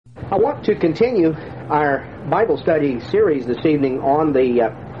I want to continue our Bible study series this evening on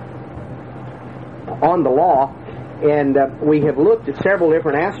the law, and we have looked at several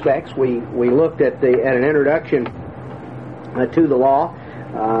different aspects. We looked at an introduction to the law.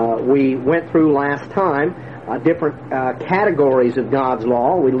 We went through last time different categories of God's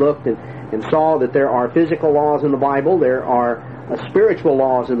law. We looked and saw that there are physical laws in the Bible, there are spiritual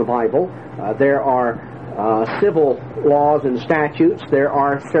laws in the Bible, there are civil laws and statutes, there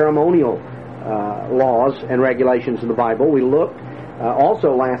are ceremonial laws and regulations in the Bible. We looked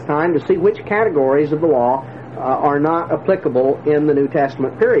also last time to see which categories of the law are not applicable in the New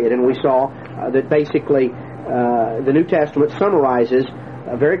Testament period, and we saw that basically the New Testament summarizes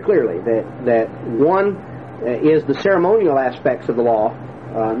very clearly that one is the ceremonial aspects of the law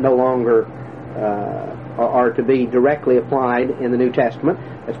no longer are to be directly applied in the New Testament.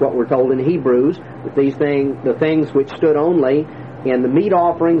 That's what we're told in Hebrews, that the things which stood only in the meat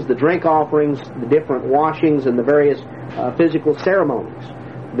offerings, the drink offerings, the different washings, and the various physical ceremonies,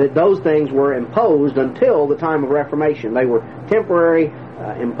 that those things were imposed until the time of Reformation. They were temporary,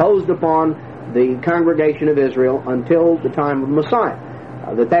 imposed upon the congregation of Israel until the time of Messiah.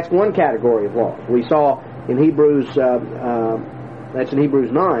 That's one category of laws. We saw in Hebrews, that's in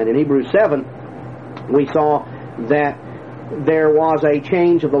Hebrews 9. In Hebrews 7, we saw that there was a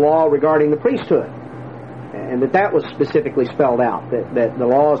change of the law regarding the priesthood, and that was specifically spelled out, that the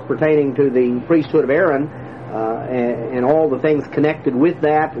laws pertaining to the priesthood of Aaron and all the things connected with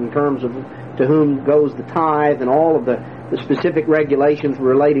that in terms of to whom goes the tithe and all of the specific regulations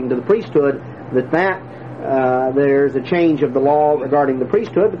relating to the priesthood, there's a change of the law regarding the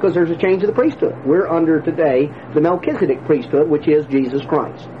priesthood because there's a change of the priesthood. We're under today the Melchizedek priesthood, which is Jesus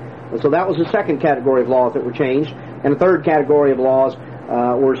Christ. And so that was the second category of laws that were changed. And the third category of laws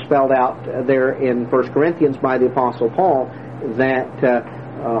were spelled out there in 1 Corinthians by the Apostle Paul,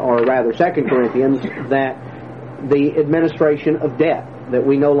 or rather 2 Corinthians, that the administration of death, that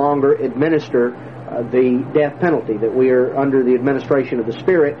we no longer administer the death penalty, that we are under the administration of the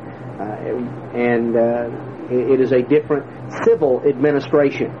Spirit, and it is a different civil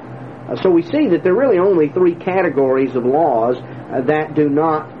administration. So we see that there are really only three categories of laws that do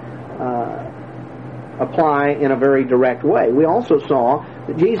not apply in a very direct way. We also saw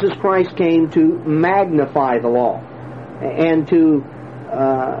that Jesus Christ came to magnify the law and to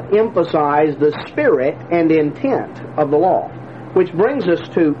emphasize the spirit and intent of the law, which brings us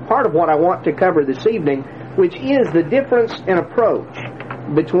to part of what I want to cover this evening, which is the difference in approach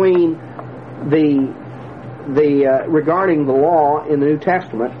between regarding the law in the New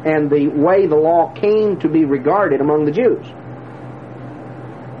Testament and the way the law came to be regarded among the Jews.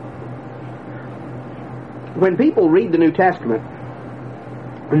 When people read the New Testament,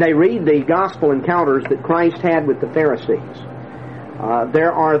 and they read the gospel encounters that Christ had with the Pharisees,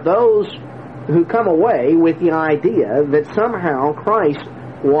 there are those who come away with the idea that somehow Christ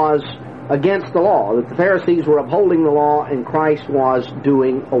was against the law, that the Pharisees were upholding the law and Christ was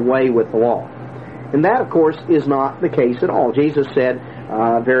doing away with the law. And that, of course, is not the case at all. Jesus said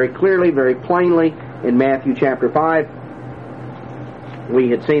very clearly, very plainly in Matthew chapter 5, we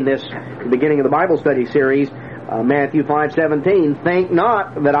had seen this at the beginning of the Bible study series, Matthew 5:17, "Think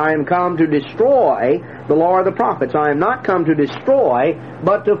not that I am come to destroy the law or the prophets. I am not come to destroy,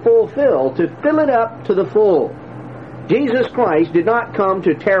 but to fulfill," to fill it up to the full. Jesus Christ did not come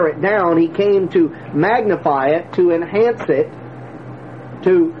to tear it down. He came to magnify it, to enhance it,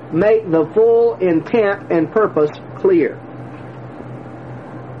 to make the full intent and purpose clear.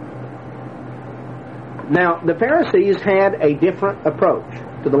 Now, the Pharisees had a different approach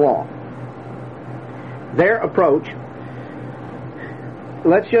to the law. Their approach,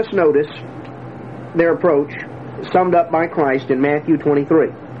 let's just notice their approach summed up by Christ in Matthew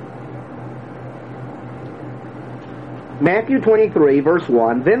 23. Matthew 23, verse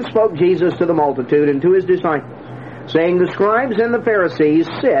 1, "Then spoke Jesus to the multitude and to his disciples, saying, The scribes and the Pharisees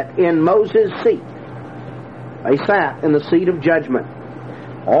sit in Moses' seat. They sat in the seat of judgment.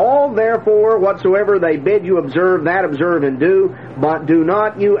 All therefore whatsoever they bid you observe, that observe and do, but do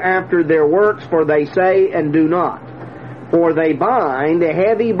not you after their works, for they say and do not. For they bind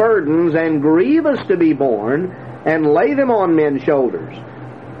heavy burdens and grievous to be borne, and lay them on men's shoulders.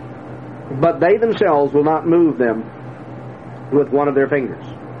 But they themselves will not move them with one of their fingers.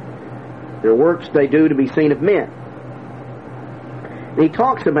 Their works they do to be seen of men." And he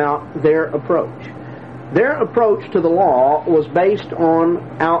talks about their approach. Their approach to the law was based on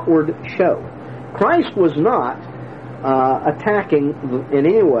outward show. Christ was not attacking in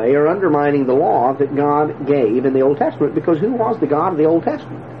any way or undermining the law that God gave in the Old Testament, because who was the God of the Old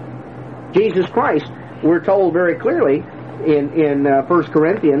Testament? Jesus Christ, we're told very clearly, in 1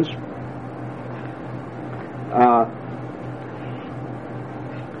 Corinthians,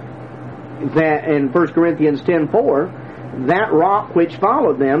 that in 1 Corinthians 10:4, that rock which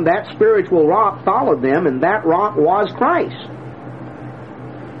followed them, that spiritual rock followed them, and that rock was Christ.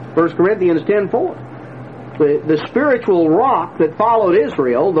 1 Corinthians 10:4. The spiritual rock that followed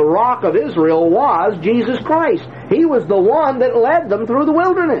Israel, the rock of Israel, was Jesus Christ. He was the one that led them through the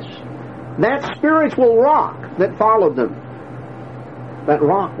wilderness. That spiritual rock that followed them, that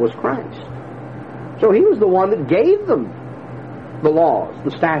rock was Christ. So He was the one that gave them the laws,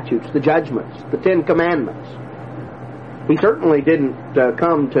 the statutes, the judgments, the 10 Commandments. He certainly didn't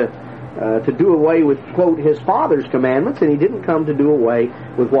come to do away with, quote, His Father's commandments, and He didn't come to do away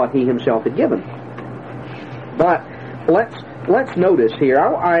with what He Himself had given. But let's notice here,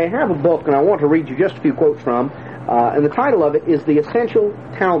 I have a book, and I want to read you just a few quotes from, and the title of it is The Essential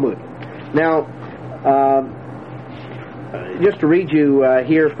Talmud. Now, just to read you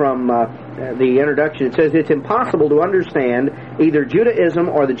here from the introduction, it says, it's impossible to understand either Judaism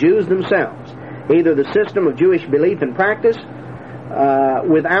or the Jews themselves, either the system of Jewish belief and practice,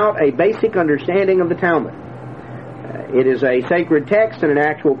 without a basic understanding of the Talmud. It is a sacred text and an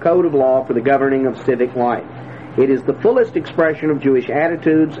actual code of law for the governing of civic life. It is the fullest expression of Jewish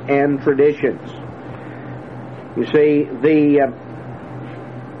attitudes and traditions. You see,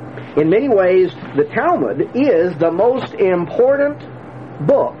 in many ways, the Talmud is the most important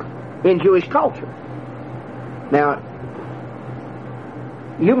book in Jewish culture. Now,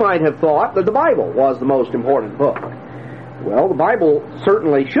 you might have thought that the Bible was the most important book. Well, the Bible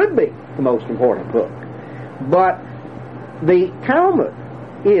certainly should be the most important book. But the Talmud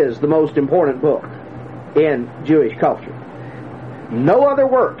is the most important book in Jewish culture. No other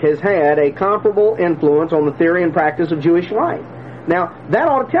work has had a comparable influence on the theory and practice of Jewish life. Now, that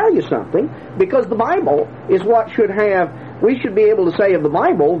ought to tell you something, because the Bible is what we should be able to say of the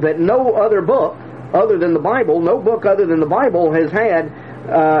Bible that no other book other than the Bible, no book other than the Bible has had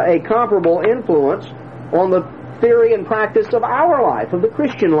a comparable influence on the theory and practice of our life, of the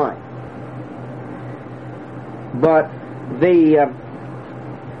Christian life. But they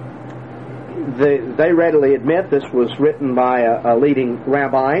readily admit, this was written by a leading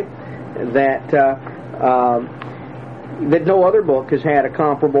rabbi, that no other book has had a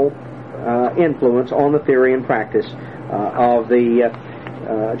comparable influence on the theory and practice of the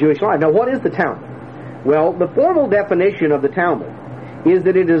Jewish life. Now, what is the Talmud? Well, the formal definition of the Talmud is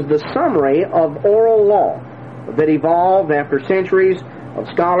that it is the summary of oral law that evolved after centuries of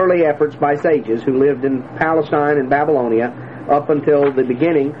scholarly efforts by sages who lived in Palestine and Babylonia up until the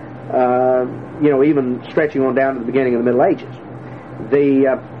beginning, even stretching on down to the beginning of the Middle Ages.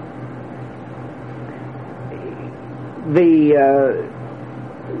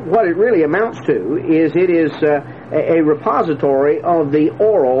 What it really amounts to is it is a repository of the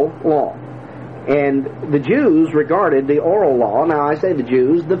oral law. And the Jews regarded the oral law, now I say the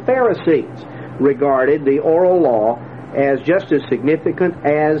Jews, the Pharisees regarded the oral law as just as significant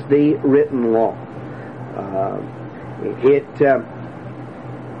as the written law. It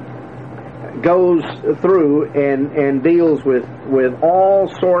goes through and deals with all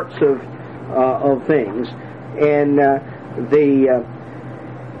sorts of things, and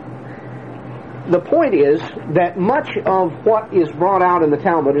the point is that much of what is brought out in the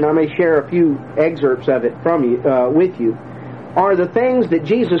Talmud, and I may share a few excerpts of it from you with you, are the things that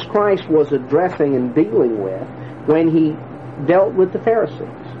Jesus Christ was addressing and dealing with when He dealt with the Pharisees.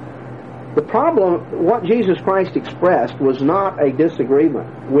 The problem, what Jesus Christ expressed, was not a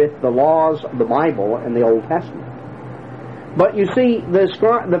disagreement with the laws of the Bible and the Old Testament. But you see,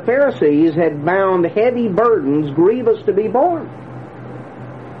 the Pharisees had bound heavy burdens grievous to be borne.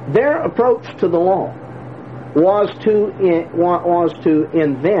 Their approach to the law was to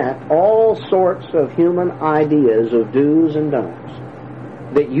invent all sorts of human ideas of do's and don'ts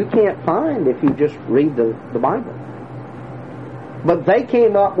that you can't find if you just read the Bible. But they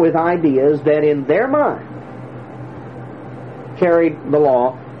came up with ideas that in their mind carried the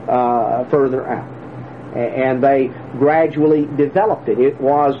law further out. And they gradually developed it. It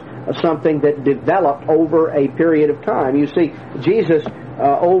was something that developed over a period of time. You see, Jesus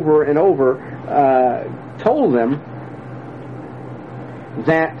over and over told them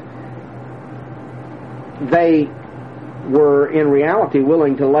that they were in reality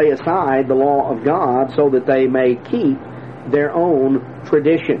willing to lay aside the law of God so that they may keep their own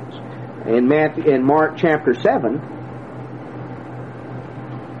traditions. In Mark chapter 7,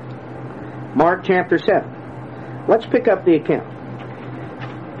 let's pick up the account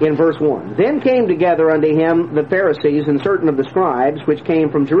in verse 1. Then came together unto him the Pharisees and certain of the scribes which came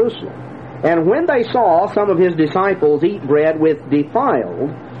from Jerusalem. And when they saw some of his disciples eat bread with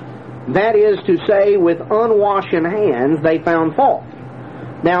defiled, that is to say, with unwashen hands, they found fault.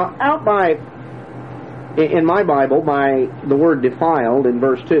 Now, in my Bible, by the word defiled in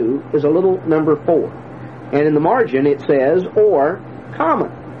verse 2 is a little number 4. And in the margin it says, or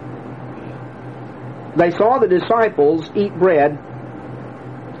common. They saw the disciples eat bread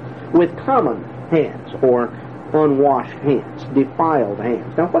with common hands, or unwashed hands, defiled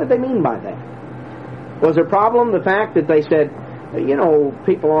hands. Now, what did they mean by that? Was their problem the fact that they said,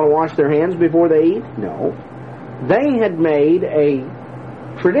 people ought to wash their hands before they eat? No. They had made a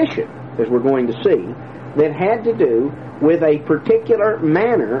tradition, as we're going to see, that had to do with a particular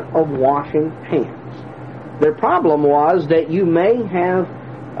manner of washing hands. Their problem was that you may have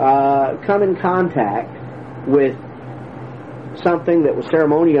come in contact with something that was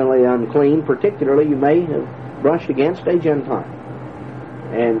ceremonially unclean. Particularly, you may have brushed against a Gentile.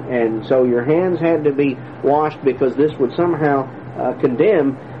 And so your hands had to be washed because this would somehow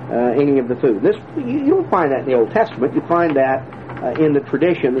condemn any of the food. You don't find that in the Old Testament. You find that in the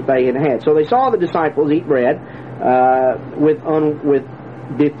tradition that they had had. So they saw the disciples eat bread with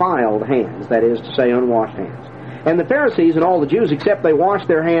defiled hands, that is to say, unwashed hands. And the Pharisees and all the Jews, except they washed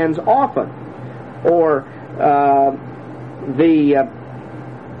their hands often, or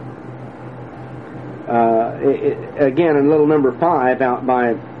again in little number 5 out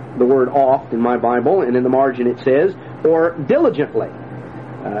by the word oft in my Bible, and in the margin it says, or diligently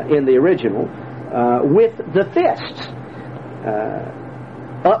in the original, with the fists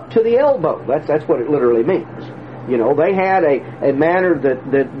up to the elbow. That's what it literally means. They had a manner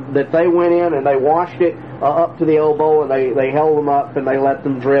that they went in and they washed it up to the elbow, and they held them up and they let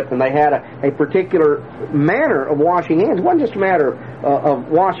them drip, and they had a particular manner of washing hands. It wasn't just a matter of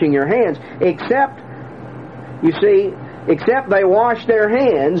washing your hands, except they washed their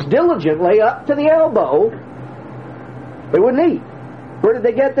hands diligently up to the elbow. They wouldn't eat. Where did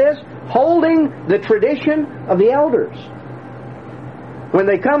they get this? Holding the tradition of the elders. When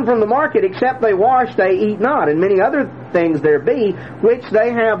they come from the market, except they wash, they eat not, and many other things there be, which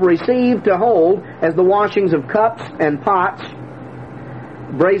they have received to hold, as the washings of cups and pots,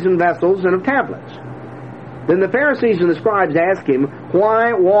 brazen vessels, and of tablets. Then the Pharisees and the scribes asked him,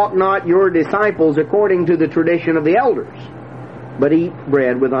 why walk not your disciples according to the tradition of the elders, but eat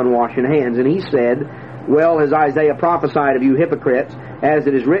bread with unwashen hands? And he said, well, as Isaiah prophesied of you hypocrites, as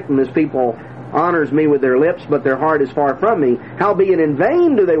it is written, this people honors me with their lips, but their heart is far from me. Howbeit in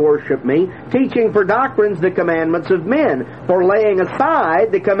vain do they worship me, teaching for doctrines the commandments of men. For laying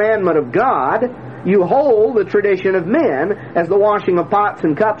aside the commandment of God, you hold the tradition of men, as the washing of pots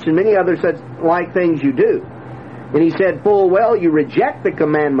and cups and many other such like things you do. And he said, full well, you reject the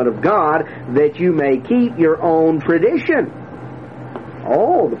commandment of God, that you may keep your own tradition.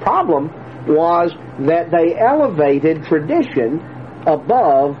 Oh, the problem was that they elevated tradition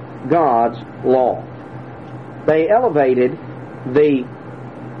above God's law. They elevated the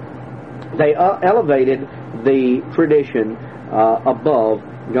tradition above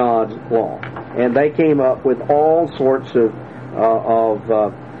God's law, and they came up with all sorts of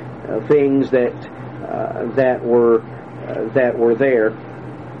things that were there.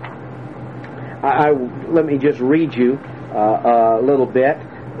 Let me just read you a little bit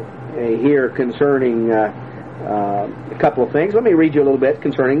here concerning a couple of things. Let me read you a little bit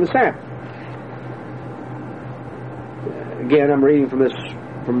concerning the Sabbath. Again, I'm reading from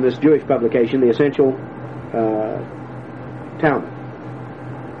this Jewish publication, the Essential Talmud.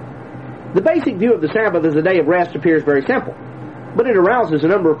 The basic view of the Sabbath as a day of rest appears very simple, but it arouses a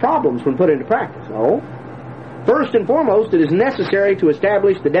number of problems when put into practice. Oh, first and foremost, it is necessary to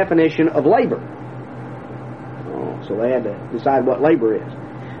establish the definition of labor. Oh, so they had to decide what labor is.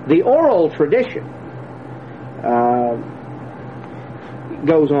 The oral tradition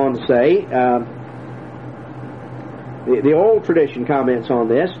goes on to say, the oral tradition comments on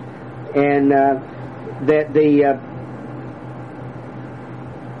this, and that the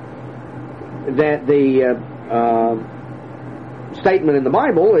statement in the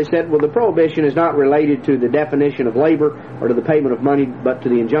Bible, they said, well, the prohibition is not related to the definition of labor or to the payment of money, but to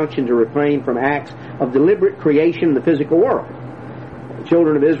the injunction to refrain from acts of deliberate creation in the physical world. The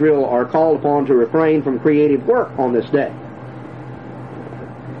children of Israel are called upon to refrain from creative work on this day.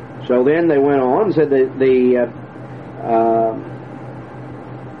 So then they went on and said that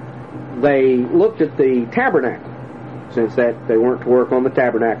they looked at the tabernacle, since that they weren't to work on the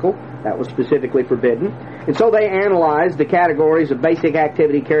tabernacle. That was specifically forbidden. And so they analyzed the categories of basic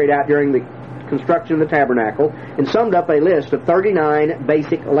activity carried out during the construction of the tabernacle and summed up a list of 39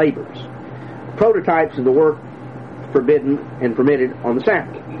 basic labors. Prototypes of the work forbidden and permitted on the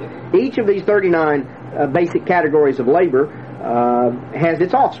Sabbath. Each of these 39 basic categories of labor has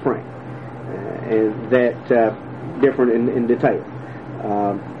its offspring that different in detail.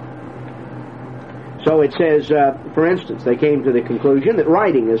 So it says, for instance, they came to the conclusion that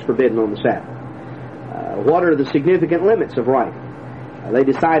writing is forbidden on the Sabbath. What are the significant limits of writing? They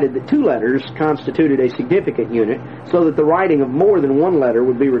decided that 2 letters constituted a significant unit, so that the writing of more than 1 letter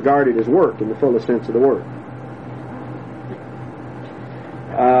would be regarded as work in the fullest sense of the word.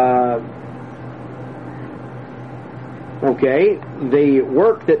 The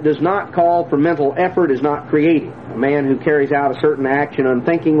work that does not call for mental effort is not creative. A man who carries out a certain action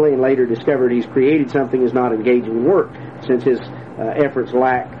unthinkingly and later discovered he's created something is not engaging in work, since his efforts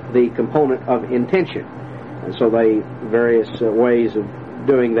lack the component of intention. And so various ways of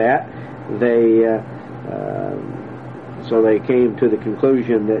doing that. So they came to the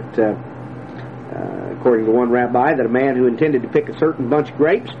conclusion that, according to one rabbi, that a man who intended to pick a certain bunch of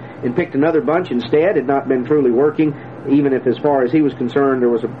grapes and picked another bunch instead had not been truly working, even if, as far as he was concerned, there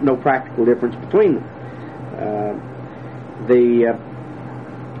was no practical difference between them.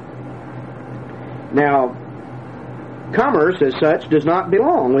 Now, commerce, as such, does not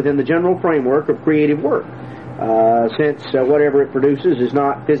belong within the general framework of creative work, since whatever it produces is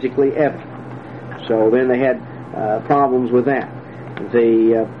not physically evident. So then they had problems with that.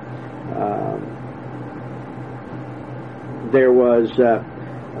 There was a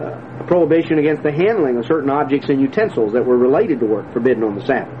prohibition against the handling of certain objects and utensils that were related to work forbidden on the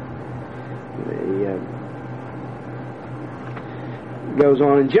Sabbath. Goes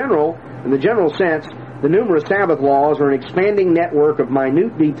on in the general sense, the numerous Sabbath laws are an expanding network of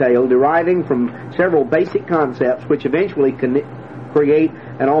minute detail deriving from several basic concepts which eventually create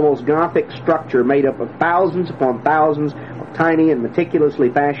an almost Gothic structure made up of thousands upon thousands of tiny and meticulously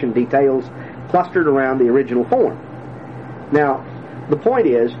fashioned details clustered around the original form. Now, the point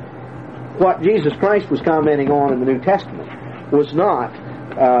is, what Jesus Christ was commenting on in the New Testament was not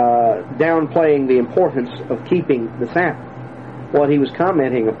downplaying the importance of keeping the Sabbath. What he was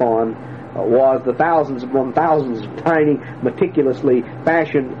commenting upon was the thousands upon thousands of tiny, meticulously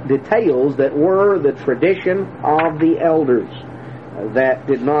fashioned details that were the tradition of the elders, that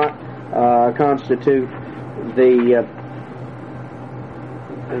did not constitute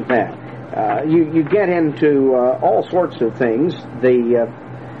that. You get into all sorts of things.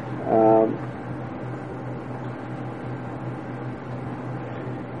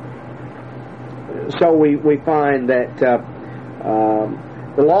 So we find that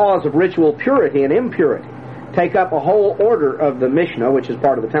the laws of ritual purity and impurity take up a whole order of the Mishnah, which is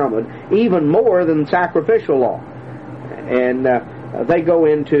part of the Talmud, even more than sacrificial law. And they go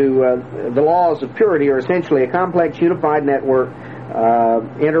into the laws of purity are essentially a complex, unified network,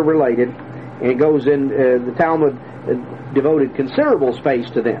 interrelated, and it goes in. The Talmud devoted considerable space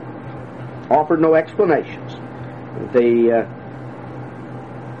to them, offered no explanations.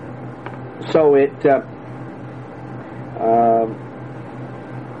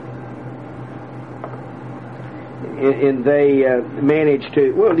 And they managed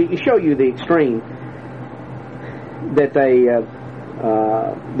to show you the extreme that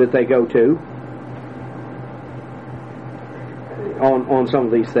they go to on some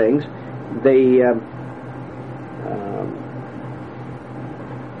of these things.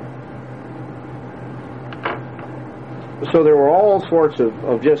 So there were all sorts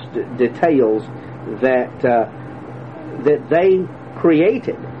of just details that they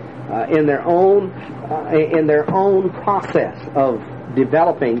created in their own process of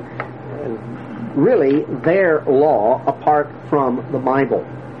developing really their law apart from the Bible.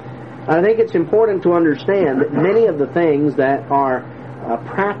 I think it's important to understand that many of the things that are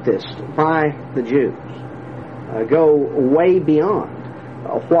practiced by the Jews go way beyond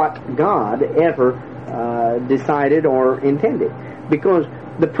what God ever decided or intended, because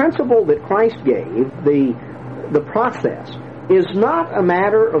the principle that Christ gave, the process, is not a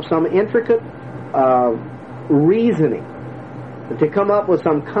matter of some intricate reasoning to come up with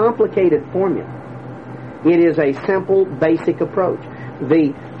some complicated formula. It is a simple, basic approach.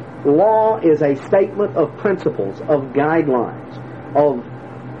 The law is a statement of principles, of guidelines, of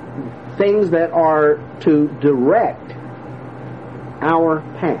things that are to direct our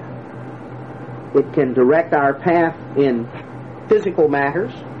path. It can direct our path in physical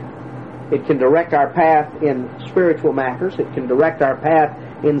matters. It can direct our path in spiritual matters. It can direct our path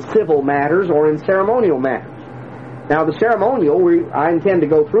in civil matters or in ceremonial matters. Now, the ceremonial, I intend to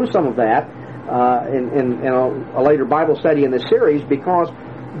go through some of that in a later Bible study in this series, because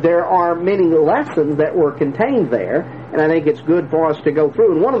there are many lessons that were contained there, and I think it's good for us to go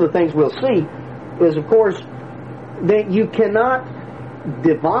through. And one of the things we'll see is, of course, that you cannot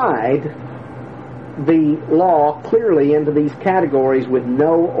divide the law clearly into these categories with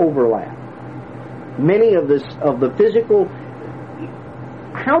no overlap. Many of the physical,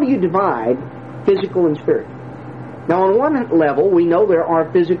 how do you divide physical and spiritual? Now, on one level, we know there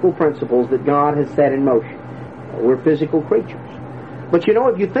are physical principles that God has set in motion. We're physical creatures. But you know,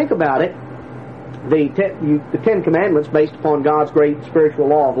 if you think about it, the Ten Commandments, based upon God's great spiritual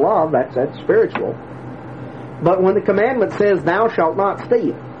law of love, that's spiritual. But when the commandment says, thou shalt not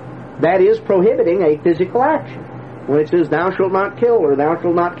steal, that is prohibiting a physical action. When it says, thou shalt not kill or thou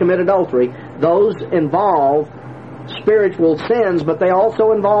shalt not commit adultery, those involve spiritual sins, but they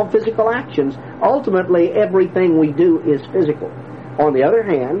also involve physical actions. Ultimately, everything we do is physical. On the other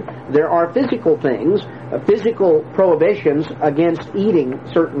hand, there are physical things, physical prohibitions against eating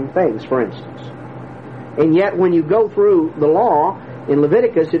certain things, for instance. And yet, when you go through the law, in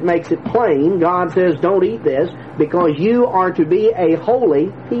Leviticus, it makes it plain. God says, don't eat this, because you are to be a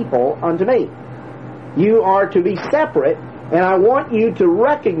holy people unto me. You are to be separate, and I want you to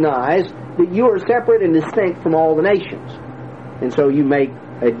recognize that you are separate and distinct from all the nations. And so you make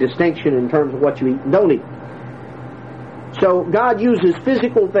a distinction in terms of what you eat and don't eat. So God uses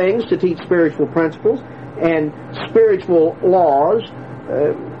physical things to teach spiritual principles, and spiritual laws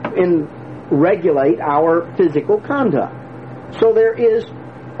regulate our physical conduct. So there is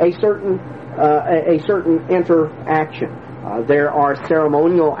a certain interaction. There are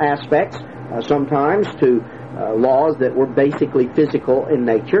ceremonial aspects sometimes to laws that were basically physical in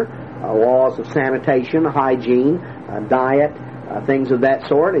nature, laws of sanitation, hygiene, diet, things of that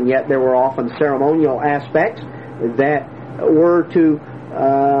sort, and yet there were often ceremonial aspects that were to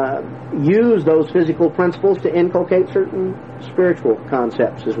use those physical principles to inculcate certain spiritual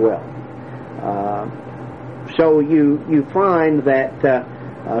concepts as well. So you find that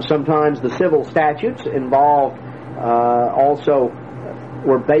sometimes the civil statutes involved also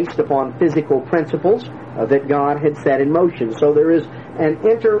were based upon physical principles that God had set in motion. So there is an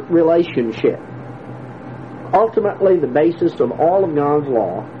interrelationship. Ultimately, the basis of all of God's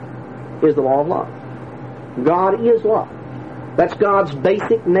law is the law of love. God is love. That's God's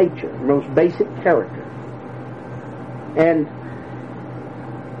basic nature, most basic character. And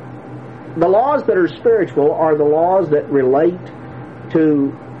the laws that are spiritual are the laws that relate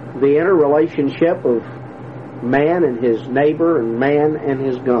to the interrelationship of man and his neighbor and man and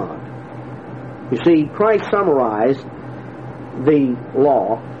his God. You see, Christ summarized the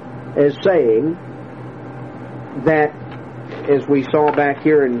law as saying that, as we saw back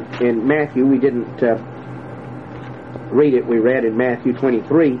here in Matthew, we didn't read it, we read in Matthew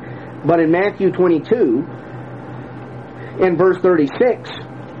 23, but in Matthew 22, in verse 36,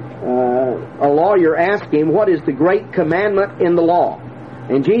 a lawyer asked him, what is the great commandment in the law?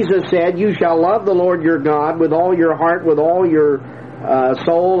 And Jesus said, you shall love the Lord your God with all your heart, with all your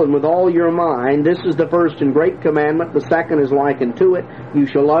soul, and with all your mind. This is the first and great commandment. The second is likened to it. You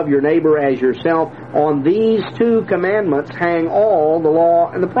shall love your neighbor as yourself. On these two commandments hang all the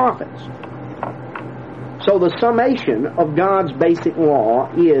law and the prophets. So the summation of God's basic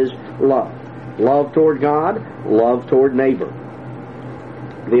law is love. Love toward God, love toward neighbor.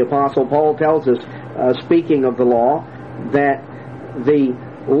 The Apostle Paul tells us, speaking of the law, that the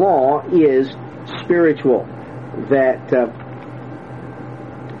law is spiritual. That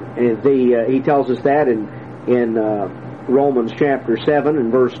he tells us that in Romans chapter 7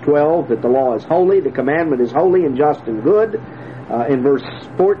 and verse 12, that the law is holy, the commandment is holy and just and good. In verse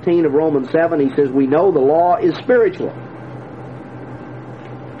 14 of Romans 7, he says, we know the law is spiritual.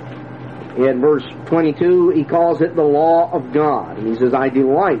 In verse 22, he calls it the law of God. And he says, I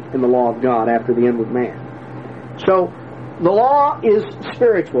delight in the law of God after the inward man. So, the law is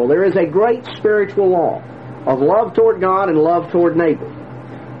spiritual. There is a great spiritual law of love toward God and love toward neighbor.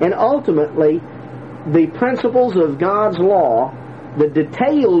 And ultimately, the principles of God's law, the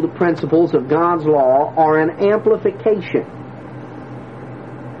detailed principles of God's law, are an amplification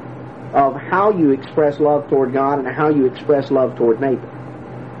of how you express love toward God and how you express love toward neighbor.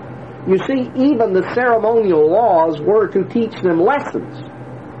 You see, even the ceremonial laws were to teach them lessons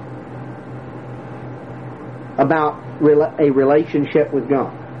about a relationship with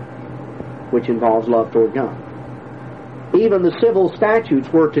God, which involves love toward God. Even the civil statutes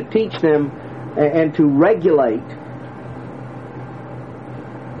were to teach them and to regulate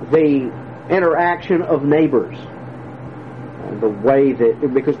the interaction of neighbors. The way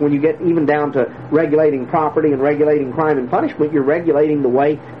that, because when you get even down to regulating property and regulating crime and punishment, you're regulating the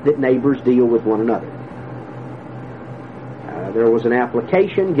way that neighbors deal with one another. There was an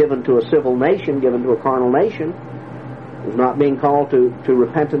application given to a civil nation, given to a carnal nation. It was not being called to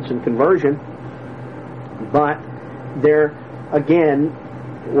repentance and conversion, but there again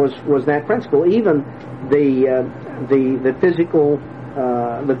was that principle. Even the physical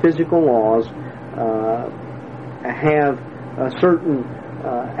laws have a certain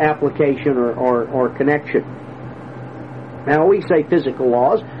application or connection. Now we say physical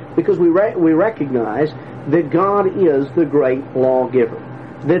laws because we recognize that God is the great lawgiver,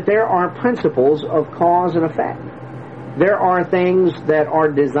 that there are principles of cause and effect. There are things that are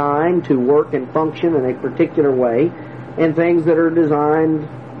designed to work and function in a particular way, and things that are designed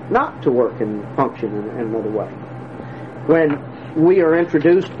not to work and function in another way. When we are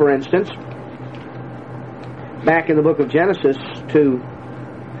introduced, for instance, back in the book of Genesis to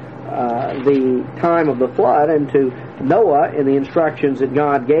the time of the flood and to Noah and the instructions that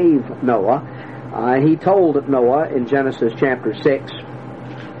God gave Noah, he told Noah in Genesis chapter 6,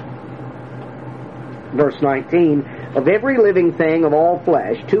 verse 19, "Of every living thing of all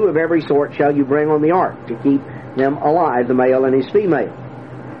flesh, 2 of every sort shall you bring on the ark, to keep them alive, the male and his female.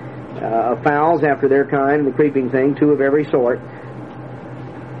 Of fowls after their kind, and the creeping thing, 2 of every sort.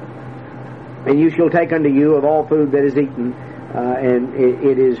 And you shall take unto you of all food that is eaten, and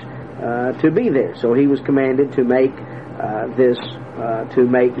it is to be there." So he was commanded to make this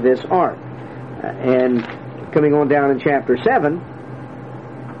ark. And coming on down in chapter 7,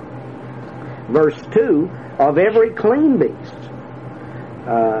 verse 2, "Of every clean beast,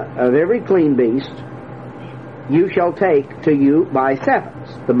 you shall take to you by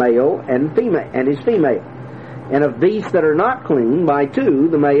 7s, the male and female and his female. And of beasts that are not clean, by 2,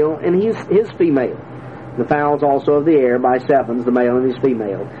 the male and his female. The fowls also of the air by 7s, the male and his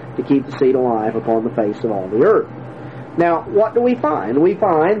female, to keep the seed alive upon the face of all the earth." Now, what do we find? We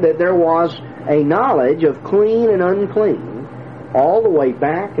find that there was a knowledge of clean and unclean all the way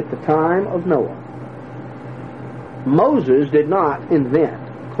back at the time of Noah. Moses did not invent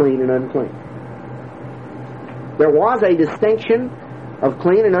clean and unclean. There was a distinction of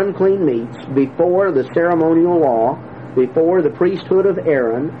clean and unclean meats before the ceremonial law, before the priesthood of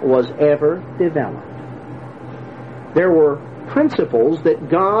Aaron was ever developed. There were principles that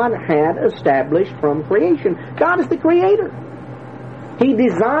God had established from creation. God is the creator. He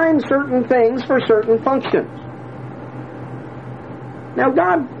designed certain things for certain functions. Now,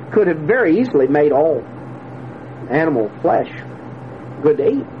 God could have very easily made all animal flesh good to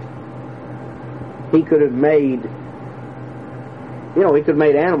eat. He could have made, he could have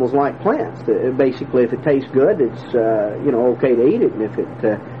made animals like plants. Basically, if it tastes good, it's, okay to eat it. And if it,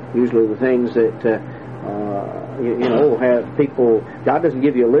 usually the things that, have people, God doesn't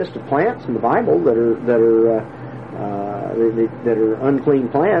give you a list of plants in the Bible that are unclean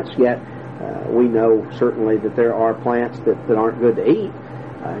plants, yet we know certainly that there are plants that aren't good to eat.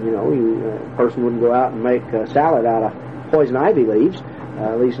 A person wouldn't go out and make a salad out of poison ivy leaves,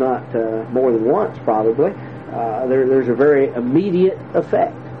 at least not more than once, probably. There's a very immediate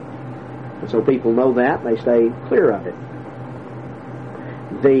effect. And so people know that, and they stay clear of it.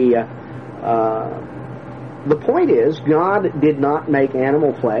 The point is, God did not make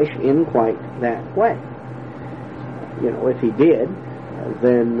animal flesh in quite that way. If He did,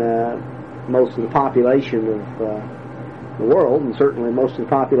 then most of the population of the world, and certainly most of the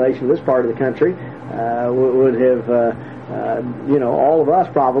population of this part of the country, would have, all of us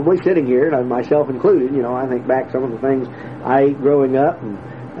probably sitting here, and myself included. I think back some of the things I ate growing up,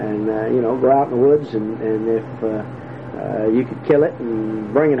 and go out in the woods, and if you could kill it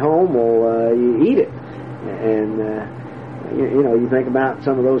and bring it home, well, you eat it. And you think about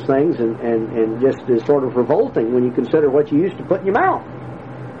some of those things, and just as sort of revolting when you consider what you used to put in your mouth.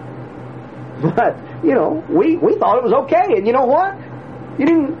 But we thought it was okay, and you know what?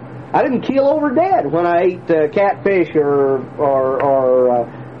 I didn't keel over dead when I ate catfish or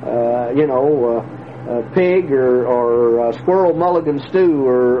pig or squirrel mulligan stew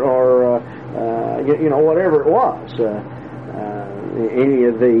or whatever it was. Any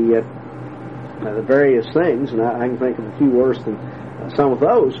of the various things, and I can think of a few worse than some of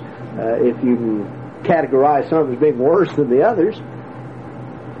those, if you can categorize some as being worse than the others.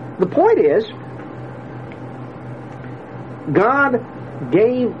 The point is, God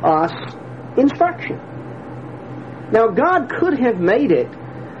gave us instruction. Now, God could have made it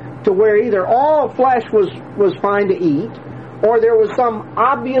to where either all flesh was fine to eat, or there was some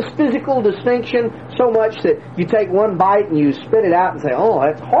obvious physical distinction so much that you take one bite and you spit it out and say, "Oh,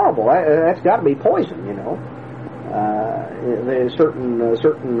 that's horrible. That's got to be poison." There's certain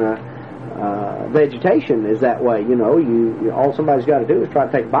vegetation is that way. You all somebody's got to do is try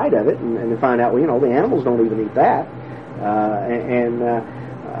to take a bite of it and find out. The animals don't even eat that,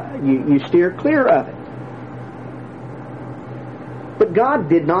 you steer clear of it. But God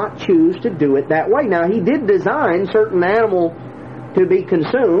did not choose to do it that way. Now, He did design certain animals to be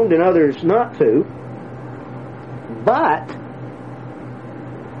consumed and others not to, but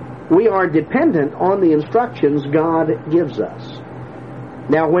we are dependent on the instructions God gives us.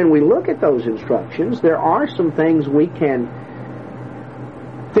 Now, when we look at those instructions, there are some things we can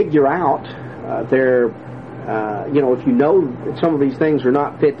figure out. If you know that some of these things are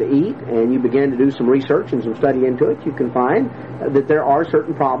not fit to eat, and you begin to do some research and some study into it, you can find that there are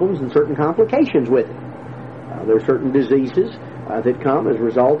certain problems and certain complications with it. There are certain diseases that come as a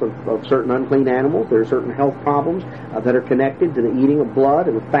result of certain unclean animals. There are certain health problems that are connected to the eating of blood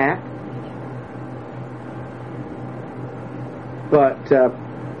and of fat. But, how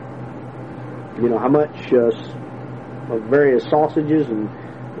much of various sausages and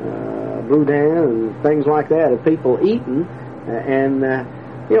boudin and things like that have people eaten, and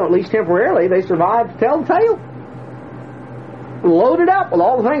at least temporarily they survive to tell the tale. Loaded up with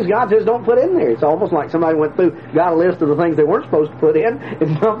all the things God says don't put in there. It's almost like somebody went through, got a list of the things they weren't supposed to put in,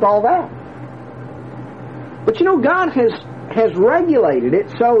 and dumped all that. But God has regulated it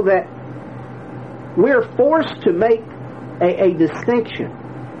so that we're forced to make a distinction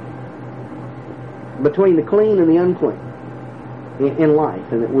between the clean and the unclean in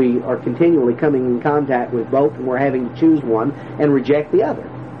life, and that we are continually coming in contact with both, and we're having to choose one and reject the other.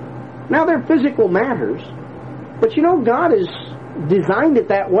 Now, they're physical matters, but God has designed it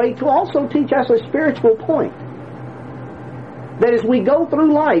that way to also teach us a spiritual point. That as we go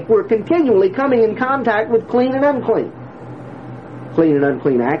through life, we're continually coming in contact with clean and unclean. Clean and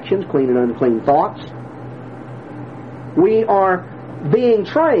unclean actions, clean and unclean thoughts. We are being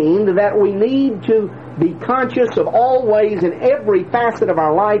trained that we need to be conscious of always in every facet of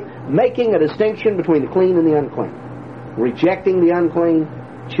our life making a distinction between the clean and the unclean. Rejecting the unclean,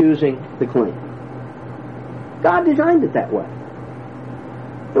 choosing the clean. God designed it that way.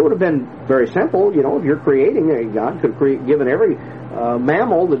 It would have been very simple, if you're creating, God could have given every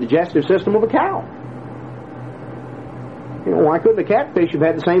mammal the digestive system of a cow. Why couldn't a catfish have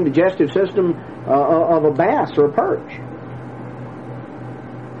had the same digestive system of a bass or a perch?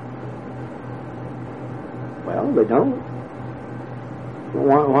 Well, they don't.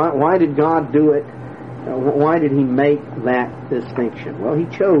 Why did God do it? Why did He make that distinction? Well, He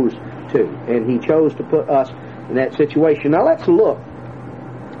chose to, and He chose to put us in that situation. Now, let's look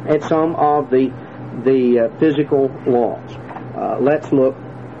at some of the physical laws. Let's look,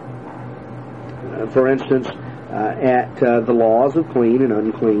 for instance, at the laws of clean and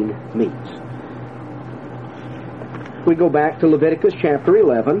unclean meats. We go back to Leviticus chapter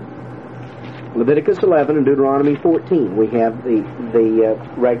 11. Leviticus 11 and Deuteronomy 14. We have the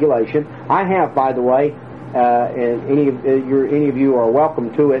regulation. I have, by the way, and any of you are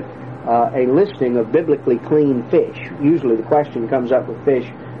welcome to it, a listing of biblically clean fish. Usually the question comes up with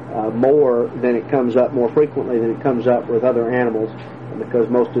fish more frequently than it comes up with other animals, because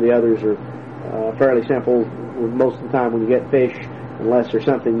most of the others are fairly simple. Most of the time when you get fish, unless there's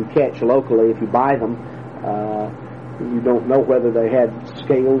something you catch locally, if you buy them, you don't know whether they had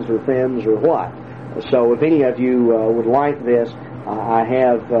scales or fins or what. So if any of you would like this, I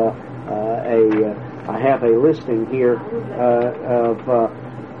have a listing here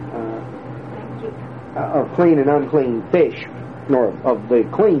of clean and unclean fish, or of the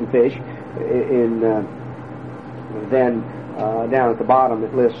clean fish. Then down at the bottom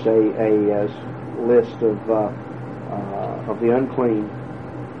it lists a list of the unclean.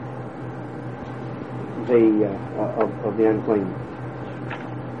 Of the unclean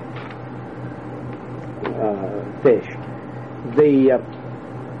fish.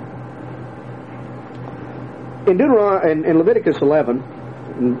 In Leviticus 11,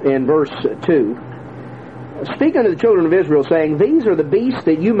 in verse 2, speak unto the children of Israel, saying, These are the beasts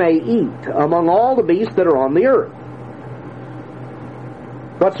that you may eat among all the beasts that are on the earth.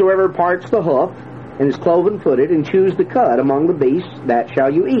 Whatsoever parts the hoof, and is cloven-footed, and chews the cud among the beasts, that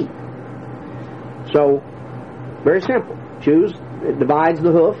shall you eat. So, very simple. It divides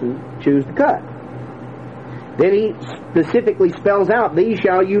the hoof and chews the cud. Then he specifically spells out, these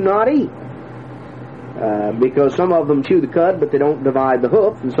shall you not eat. Because some of them chew the cud, but they don't divide the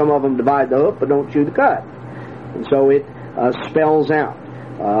hoof, and some of them divide the hoof, but don't chew the cud. And so it spells out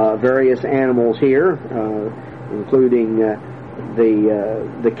various animals here, including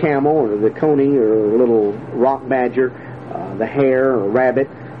the camel, or the coney, or little rock badger, the hare, or rabbit,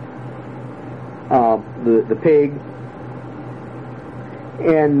 the pig,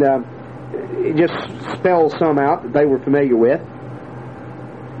 and it just spells some out that they were familiar with.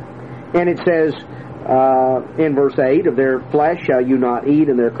 And it says in verse 8, of their flesh shall you not eat,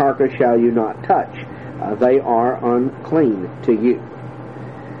 and their carcass shall you not touch. They are unclean to you.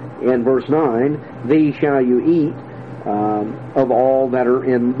 in verse 9, these shall you eat of all that are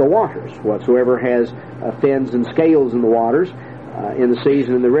in the waters. Whatsoever has fins and scales in the waters, in the seas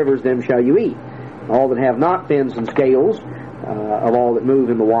and in the rivers, them shall you eat. All that have not fins and scales of all that move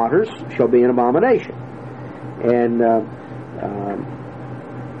in the waters shall be an abomination. And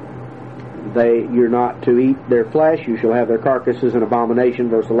you're not to eat their flesh. You shall have their carcasses an abomination.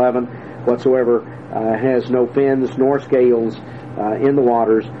 Verse 11, whatsoever has no fins nor scales in the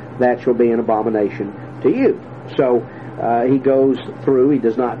waters, that shall be an abomination to you. So he goes through. He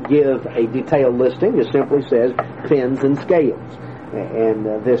does not give a detailed listing. It simply says fins and scales, and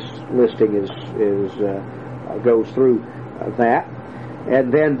this listing goes through that.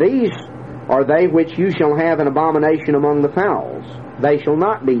 And then these are they which you shall have an abomination among the fowls. They shall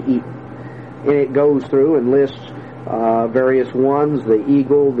not be eaten. And it goes through and lists various ones: the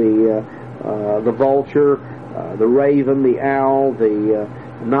eagle, the vulture, the raven, the owl, the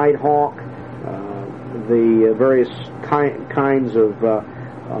nighthawk, the various kinds of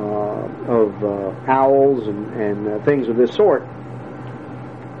owls and things of this sort.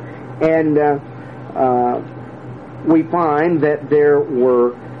 And we find that there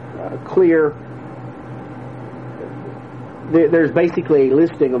were clear. There's basically a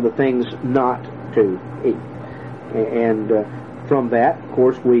listing of the things not to eat, and from that, of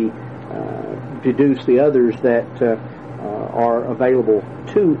course, we deduce the others that are available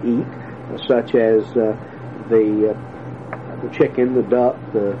to eat, such as the chicken, the duck,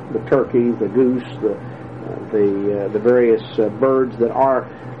 the turkey, the goose, the various birds that are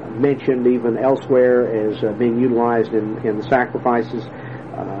mentioned even elsewhere as being utilized in the sacrifices.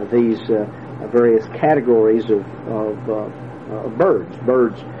 These various categories of birds.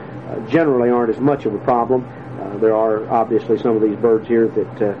 Birds generally aren't as much of a problem. There are obviously some of these birds here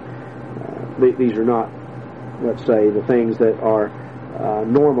that these are not, let's say, the things that are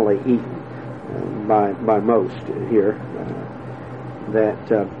normally eaten by most here.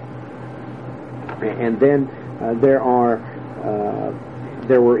 And then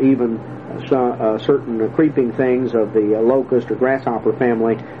there were even certain creeping things of the locust or grasshopper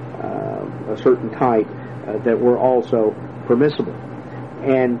family, a certain type that were also permissible.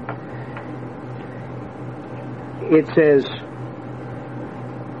 And it says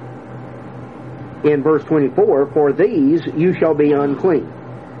in verse 24, for these you shall be unclean.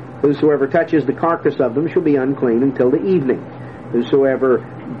 Whosoever touches the carcass of them shall be unclean until the evening. Whosoever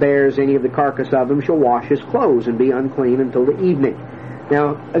bears any of the carcass of them shall wash his clothes and be unclean until the evening.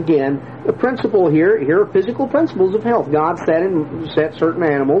 Now, again, the principle here are physical principles of health. God set certain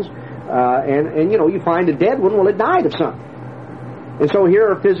animals, and you find a dead one, well, it died of something. And so here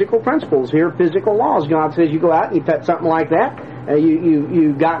are physical principles. Here are physical laws. God says you go out and you pet something like that,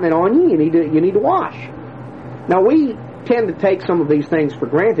 you've gotten it on you. You need to wash. Now we tend to take some of these things for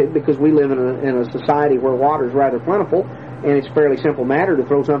granted because we live in a society where water is rather plentiful, and it's a fairly simple matter to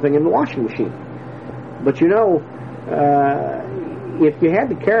throw something in the washing machine. But if you had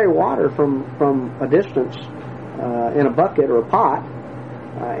to carry water from a distance in a bucket or a pot,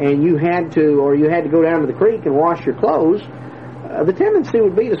 and you had to go down to the creek and wash your clothes, the tendency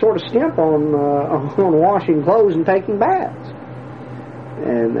would be to sort of skimp on washing clothes and taking baths.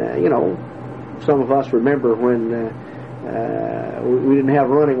 And some of us remember when we didn't have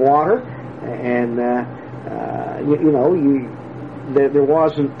running water, and there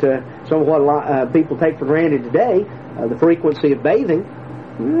wasn't some of what people take for granted today. The frequency of bathing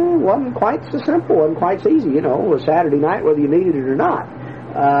wasn't quite so simple, wasn't quite so easy. A Saturday night, whether you needed it or not,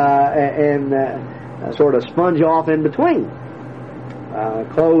 and sort of sponge off in between.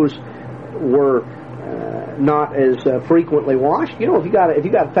 Clothes were not as frequently washed. If you got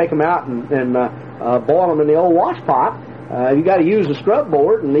to take them out and boil them in the old wash pot, you got to use a scrub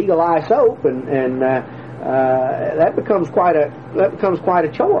board and Eagle Eye soap, and that becomes quite a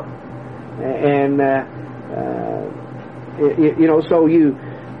chore. And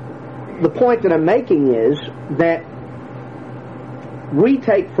the point that I'm making is that we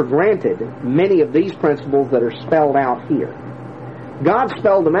take for granted many of these principles that are spelled out here. God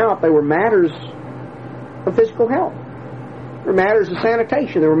spelled them out. They were matters of physical health. They were matters of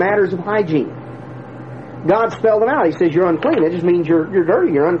sanitation. They were matters of hygiene. God spelled them out. He says you're unclean. That just means you're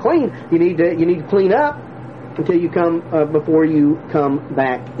dirty. You're unclean. You need to clean up until you come before you come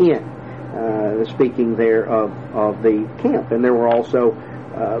back in. Speaking there of the camp, and there were also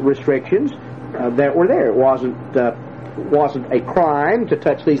restrictions that were there. It wasn't a crime to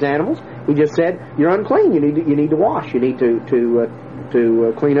touch these animals. He just said you're unclean. You need to wash. You need to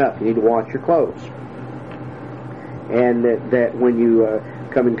clean up. You need to wash your clothes. And that when you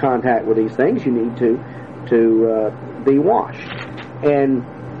come in contact with these things, you need to be washed. And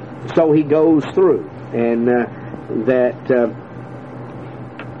So he goes through, and that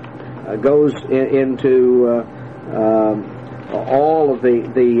goes into all of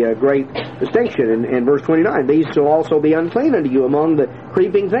the great distinction. In verse 29, these shall also be unclean unto you among the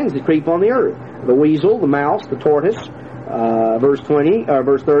creeping things that creep on the earth: the weasel, the mouse, the tortoise. Verse 30,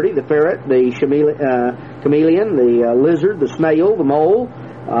 the ferret, the chameleon, the lizard, the snail, the mole.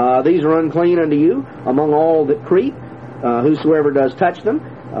 These are unclean unto you among all that creep. Whosoever does touch them,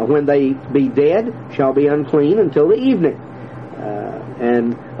 when they be dead, shall be unclean until the evening.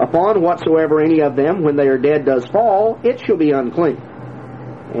 And upon whatsoever any of them, when they are dead, does fall, it shall be unclean.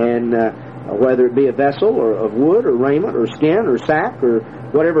 And whether it be a vessel, or of wood, or raiment, or skin, or sack, or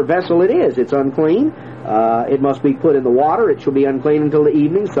whatever vessel it is, it's unclean. It must be put in the water. It shall be unclean until the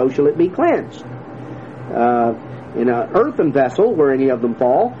evening, so shall it be cleansed. In an earthen vessel, where any of them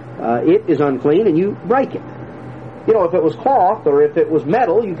fall, it is unclean, and you break it. You know, if it was cloth or if it was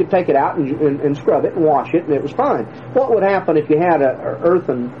metal, you could take it out and scrub it and wash it, and it was fine. What would happen if you had a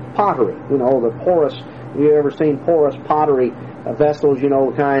earthen pottery? You know, the porous. You ever seen porous pottery vessels? You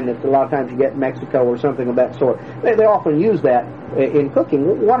know, the kind that a lot of times you get in Mexico or something of that sort. They often use that in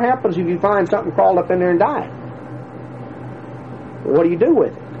cooking. What happens if you find something crawled up in there and died? What do you do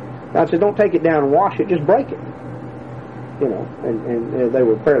with it? God says, don't take it down and wash it, just break it. You know, and they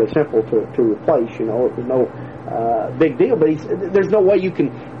were fairly simple to replace. You know, it was no big deal. But there's no way you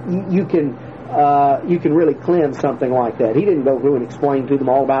can really cleanse something like that. He didn't go through and explain to them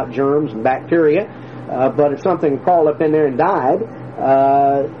all about germs and bacteria. But if something crawled up in there and died,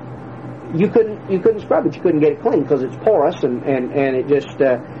 you couldn't scrub it. You couldn't get it clean because it's porous and it just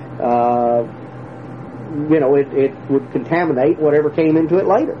it would contaminate whatever came into it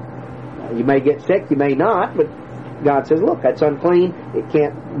later. You may get sick, you may not, but God says, look, that's unclean. It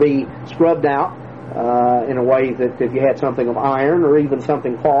can't be scrubbed out in a way that if you had something of iron or even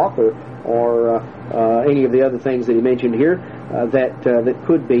something cloth or any of the other things that he mentioned here that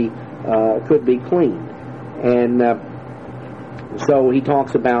could be cleaned. And so he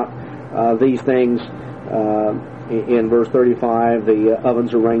talks about these things in verse 35. The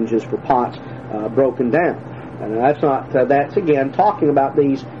ovens are ranges for pots broken down, and that's again talking about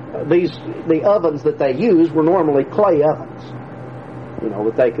the ovens that they used were normally clay ovens, you know,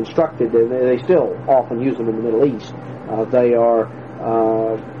 that they constructed, and they still often use them in the Middle East.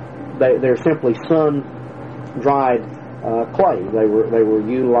 They're simply sun dried clay. They were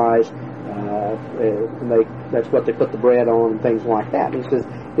utilized. That's what they put the bread on and things like that. And he says,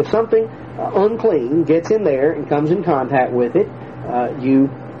 if something unclean gets in there and comes in contact with it, you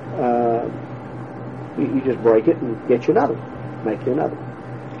just break it and get you another, make you another.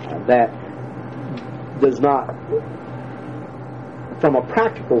 That does not, from a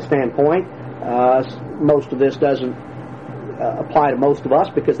practical standpoint, most of this doesn't apply to most of us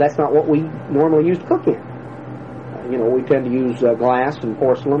because that's not what we normally use to cook in. You know, we tend to use glass and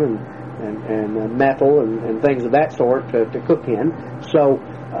porcelain and metal and things of that sort to cook in. So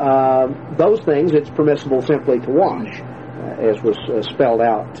those things it's permissible simply to wash, as was spelled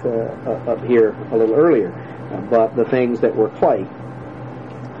out up here a little earlier. But the things that were clay.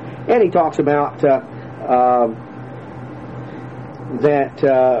 And he talks about that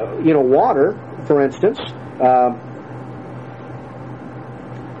water, for instance, a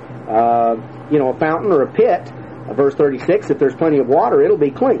fountain or a pit. Verse 36, if there's plenty of water, it'll be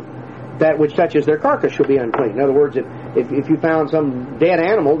clean. That which touches their carcass shall be unclean. In other words, if you found some dead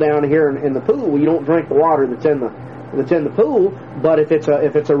animal down here in the pool, you don't drink the water that's in the pool. But if it's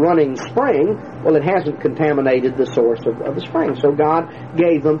a running spring, well, it hasn't contaminated the source of the spring. So God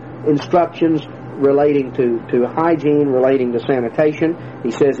gave them instructions relating to hygiene, relating to sanitation.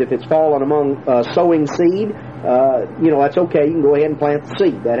 He says if it's fallen among sowing seed, that's okay. You can go ahead and plant the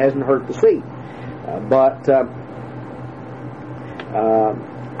seed. That hasn't hurt the seed.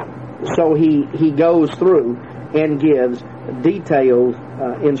 So he goes through and gives detailed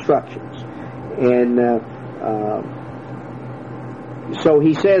instructions. And so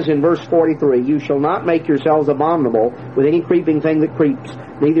he says in verse 43, you shall not make yourselves abominable with any creeping thing that creeps,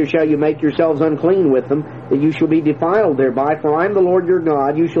 neither shall you make yourselves unclean with them, that you shall be defiled thereby, for I am the Lord your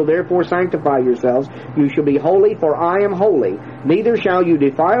God. You shall therefore sanctify yourselves. You shall be holy, for I am holy. Neither shall you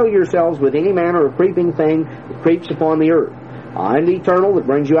defile yourselves with any manner of creeping thing that creeps upon the earth. I am the Eternal that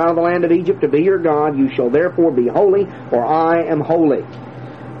brings you out of the land of Egypt to be your God. You shall therefore be holy, for I am holy.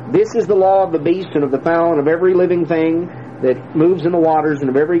 This is the law of the beast and of the fowl and of every living thing that moves in the waters and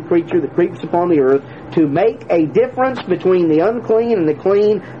of every creature that creeps upon the earth, to make a difference between the unclean and the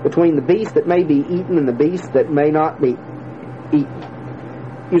clean, between the beast that may be eaten and the beast that may not be eaten.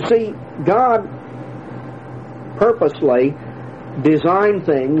 You see, God purposely design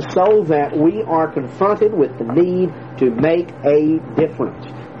things so that we are confronted with the need to make a difference,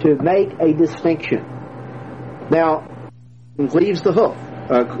 to make a distinction. Now, and cleaves the hoof,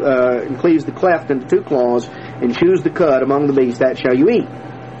 and cleaves the cleft into two claws, and chews the cud among the beasts, that shall you eat.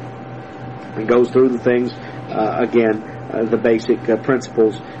 It goes through the things, again, the basic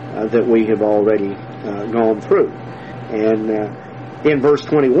principles that we have already gone through. And in verse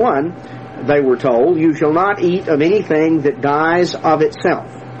 21, they were told, you shall not eat of anything that dies of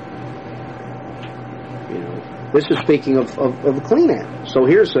itself. You know, this is speaking of a clean animal. So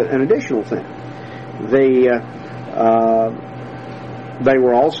here's an additional thing. They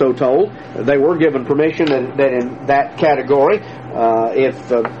were also told, they were given permission that in that category,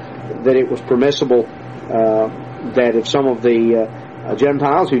 that it was permissible that if some of the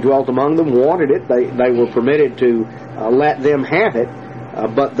Gentiles who dwelt among them wanted it, they were permitted to let them have it,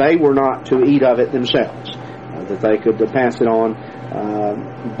 but they were not to eat of it themselves. That they could pass it on,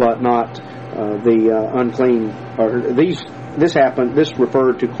 but not the unclean. Or this happened. This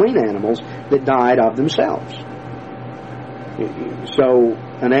referred to clean animals that died of themselves. So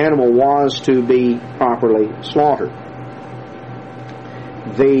an animal was to be properly slaughtered.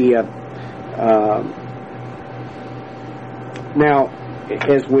 Now,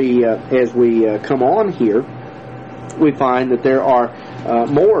 as we come on here, we find that there are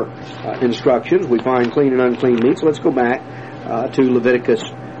more instructions. We find clean and unclean meat. So let's go back to Leviticus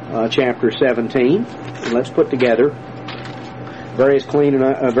chapter 17, and let's put together various clean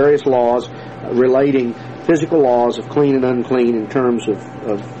and various laws relating physical laws of clean and unclean in terms of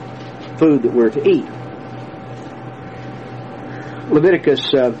food that we're to eat.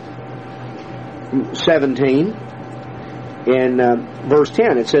 Leviticus 17, in verse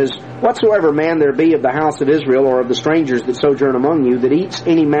 10, it says, whatsoever man there be of the house of Israel or of the strangers that sojourn among you that eats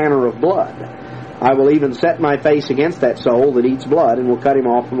any manner of blood, I will even set my face against that soul that eats blood, and will cut him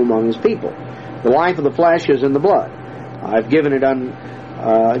off from among his people. The life of the flesh is in the blood. I've given it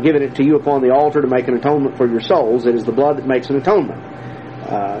to you upon the altar to make an atonement for your souls. It is the blood that makes an atonement.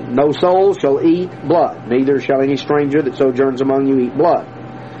 No soul shall eat blood, neither shall any stranger that sojourns among you eat blood.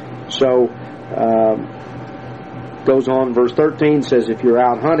 So, goes on, verse 13 says, if you're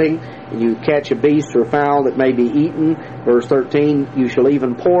out hunting and you catch a beast or fowl that may be eaten, verse 13, you shall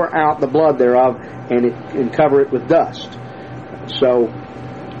even pour out the blood thereof and cover it with dust. So,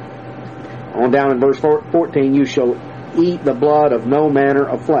 on down in verse 14, you shall eat the blood of no manner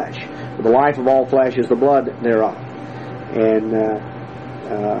of flesh. For the life of all flesh is the blood thereof. And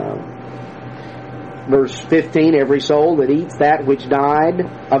verse 15, every soul that eats that which died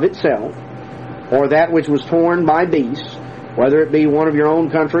of itself, or that which was torn by beasts, whether it be one of your own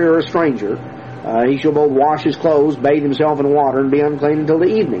country or a stranger, he shall both wash his clothes, bathe himself in water, and be unclean until the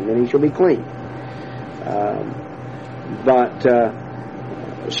evening, then he shall be clean.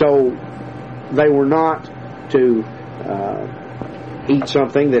 So they were not to eat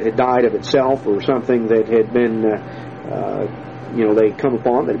something that had died of itself, or something that had been, they'd come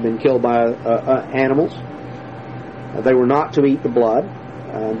upon that had been killed by animals. They were not to eat the blood.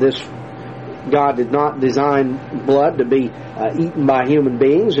 God did not design blood to be eaten by human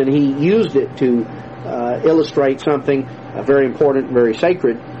beings, and He used it to illustrate something very important and very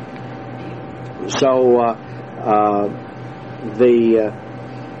sacred. So the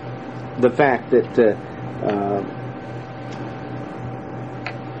fact that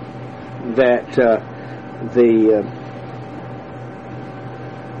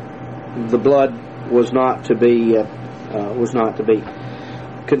the blood was not to be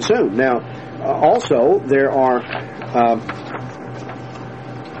consumed. Now, also there are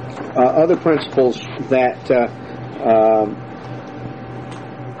other principles that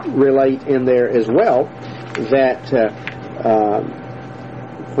relate in there as well. That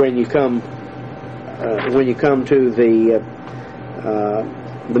when you come to the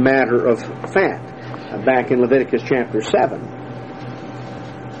matter of fat, back in Leviticus chapter 7.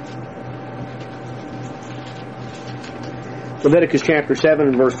 Leviticus chapter 7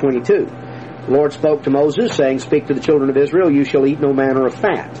 and verse 22. The Lord spoke to Moses, saying, speak to the children of Israel, you shall eat no manner of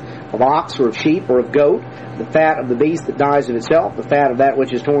fat, of ox or of sheep or of goat, the fat of the beast that dies of itself, the fat of that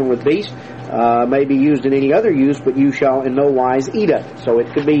which is torn with beast, may be used in any other use, but you shall in no wise eat of it. So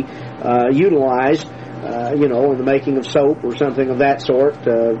it could be utilized, in the making of soap or something of that sort.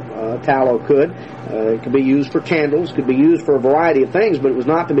 Tallow could. It could be used for candles, could be used for a variety of things, but it was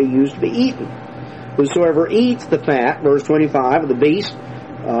not to be used to be eaten. Whosoever eats the fat, verse 25, of the beast,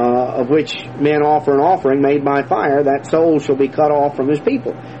 of which men offer an offering made by fire, that soul shall be cut off from his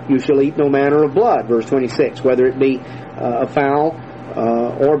people. You shall eat no manner of blood, verse 26, whether it be a fowl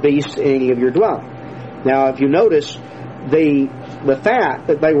or beast in any of your dwelling. Now, if you notice, the fat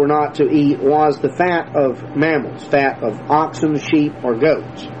that they were not to eat was the fat of mammals, fat of oxen, sheep, or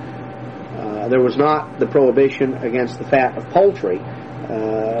goats. There was not the prohibition against the fat of poultry.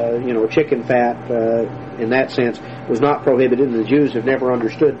 Chicken fat, in that sense, was not prohibited, and the Jews have never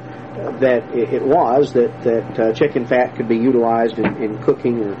understood that it was, that chicken fat could be utilized in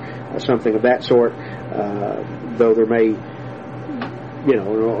cooking or something of that sort, though there may,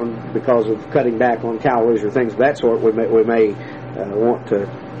 because of cutting back on calories or things of that sort, we may want to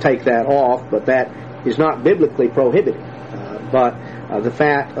take that off, but that is not biblically prohibited. But the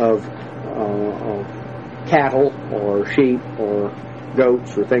fat of cattle or sheep or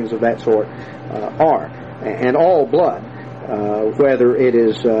goats or things of that sort are. And all blood, whether it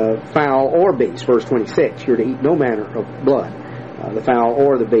is fowl or beast. Verse 26, you're to eat no manner of blood, the fowl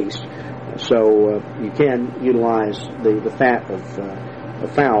or the beast. So you can utilize the fat of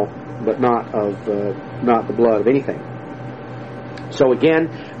fowl, but not the blood of anything. So again,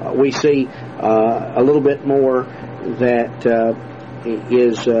 we see a little bit more that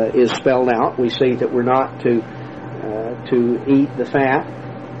is spelled out. We see that we're not to eat the fat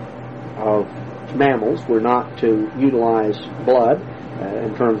of mammals. We're not to utilize blood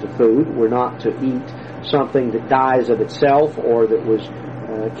in terms of food. We're not to eat something that dies of itself or that was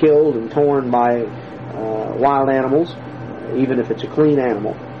killed and torn by wild animals, even if it's a clean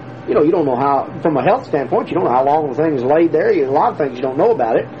animal. You don't know how, from a health standpoint, you don't know how long the thing is laid there. A lot of things you don't know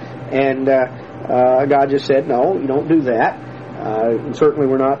about it. And God just said, no, you don't do that. And certainly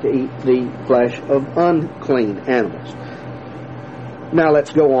we're not to eat the flesh of unclean animals. Now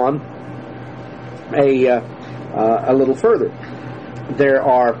let's go on a little further. There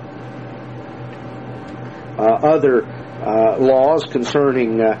are other laws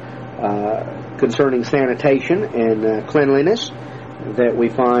concerning sanitation and cleanliness that we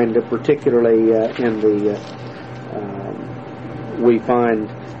find particularly we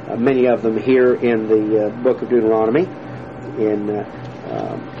find many of them here in the book of Deuteronomy,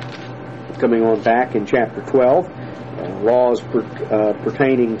 coming on back in chapter 12, laws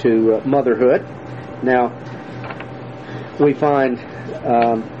pertaining to motherhood. Now, we find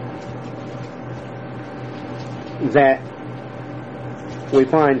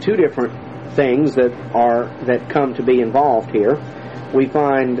two different things that come to be involved here. We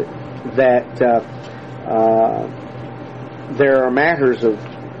find that there are matters of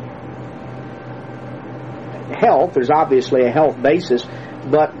health. There's obviously a health basis,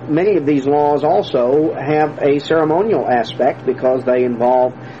 but many of these laws also have a ceremonial aspect because they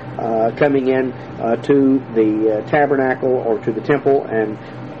involve coming in to the tabernacle or to the temple and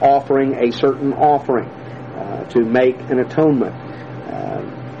offering a certain offering to make an atonement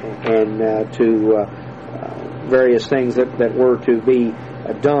and to various things that were to be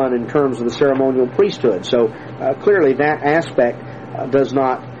done in terms of the ceremonial priesthood. So clearly that aspect does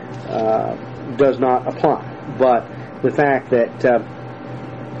not apply. But the fact that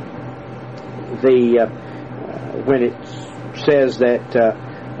when it says that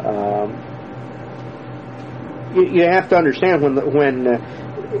you have to understand when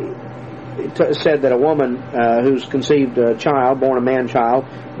it said that a woman who's conceived a child, born a man child,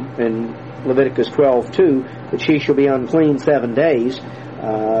 in Leviticus 12:2, that she shall be unclean 7 days.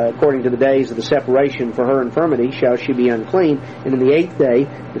 According to the days of the separation for her infirmity shall she be unclean, and in the 8th day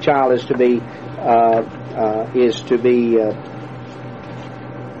the child is to be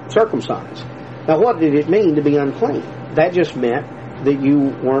circumcised. Now, what did it mean to be unclean? That just meant that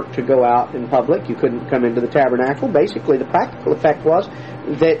you weren't to go out in public. You couldn't come into the tabernacle. Basically, the practical effect was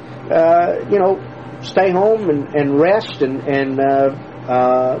that stay home and rest and a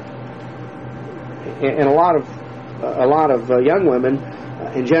lot of young women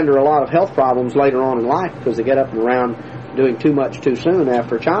engender a lot of health problems later on in life because they get up and around doing too much too soon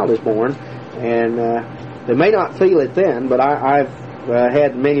after a child is born, and they may not feel it then, but I've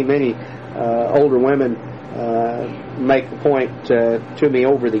had many older women make the point to me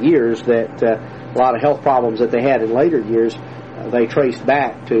over the years that a lot of health problems that they had in later years they traced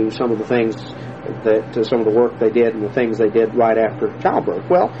back to some of the things some of the work they did and the things they did right after childbirth.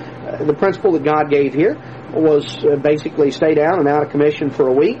 Well, the principle that God gave here was basically stay down and out of commission for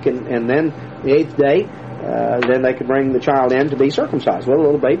a week, and then the 8th day, then they could bring the child in to be circumcised. Well, the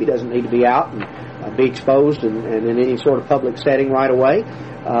little baby doesn't need to be out and be exposed and in any sort of public setting right away.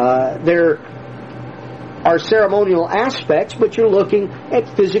 There are ceremonial aspects, but you're looking at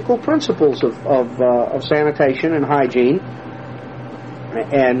physical principles of sanitation and hygiene.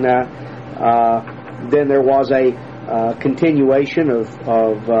 And then there was a continuation of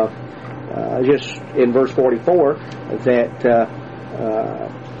just in verse 44 that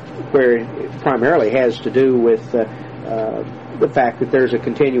where it primarily has to do with the fact that there's a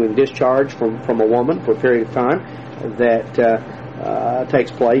continuing discharge from a woman for a period of time that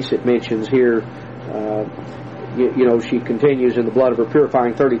takes place. It mentions here, she continues in the blood of her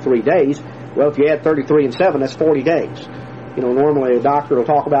purifying 33 days. Well, if you add 33 and 7, that's 40 days. Normally a doctor will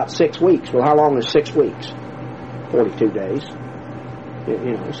talk about 6 weeks. Well, how long is 6 weeks? 42 days.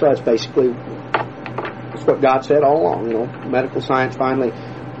 So that's basically what God said all along. Medical science finally,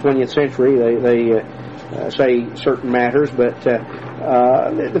 20th century, they say certain matters, but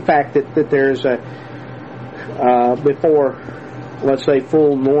the fact that there's before, let's say,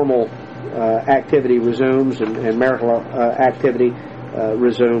 full normal activity resumes and marital activity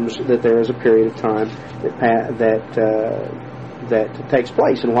resumes, that there is a period of time that takes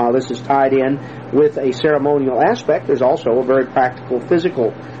place. And while this is tied in with a ceremonial aspect, there's also a very practical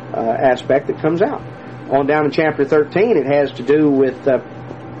physical aspect that comes out. On down in chapter 13, it has to do with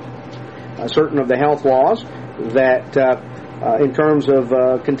certain of the health laws that in terms of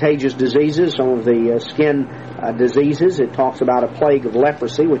contagious diseases, some of the skin diseases, it talks about a plague of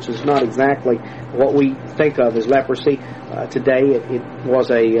leprosy, which is not exactly what we think of as leprosy today. It was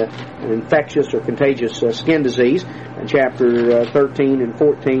an infectious or contagious skin disease. And chapter 13 and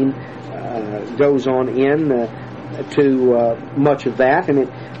 14 goes on in to much of that, and it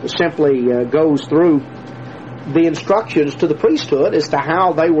simply goes through the instructions to the priesthood as to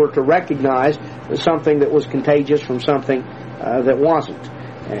how they were to recognize something that was contagious from something that wasn't.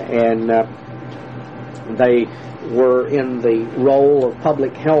 And they were in the role of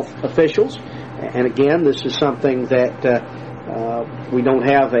public health officials. And again, this is something that we don't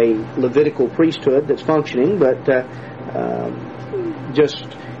have a Levitical priesthood that's functioning, but just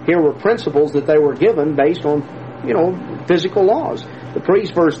here were principles that they were given based on, physical laws. The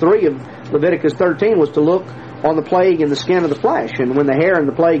priest, verse 3 of Leviticus 13, was to look on the plague in the skin of the flesh. And when the hair in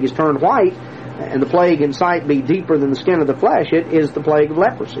the plague is turned white, and the plague in sight be deeper than the skin of the flesh, it is the plague of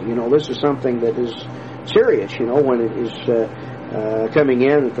leprosy. This is something that is serious, when it is coming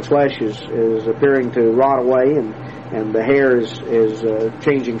in, that the flesh is appearing to rot away, and the hair is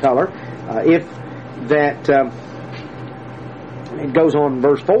changing color. If that, it goes on in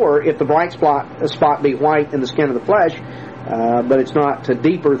verse 4, if the bright spot be white in the skin of the flesh, but it's not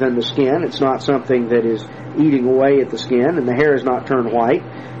deeper than the skin, it's not something that is eating away at the skin, and the hair is not turned white,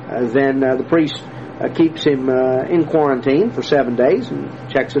 then the priest keeps him in quarantine for 7 days and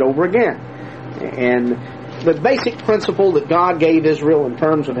checks it over again. And the basic principle that God gave Israel in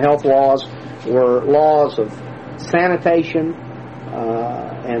terms of health laws were laws of sanitation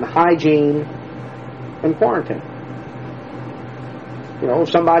and hygiene and quarantine. If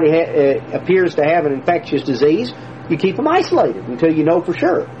somebody appears to have an infectious disease, you keep them isolated until you know for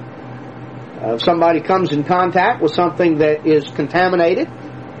sure. If somebody comes in contact with something that is contaminated,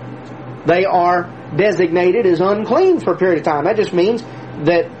 they are designated as unclean for a period of time. That just means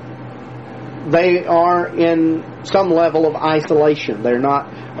that they are in some level of isolation. They're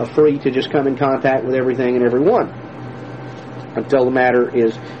not free to just come in contact with everything and everyone until the matter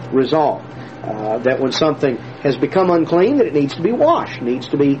is resolved. That when something has become unclean, that it needs to be washed, needs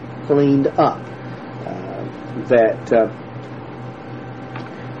to be cleaned up.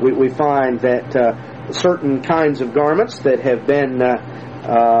 We find that certain kinds of garments that have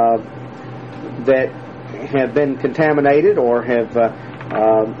been contaminated or have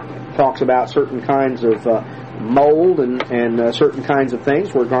talks about certain kinds of mold and certain kinds of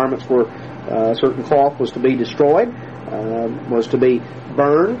things where garments were certain cloth was to be destroyed, was to be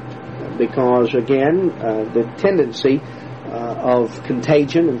burned, because again the tendency of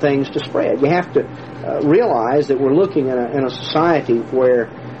contagion and things to spread. You have to realize that we're looking in a society where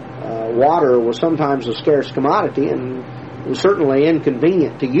water was sometimes a scarce commodity and was certainly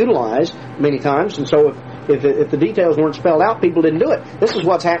inconvenient to utilize many times, and so if the details weren't spelled out, people didn't do it. This is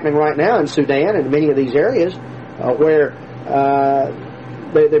what's happening right now in Sudan and many of these areas where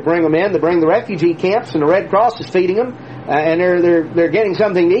they bring them in, they bring the refugee camps, and the Red Cross is feeding them, and they're getting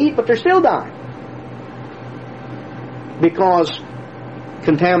something to eat, but they're still dying because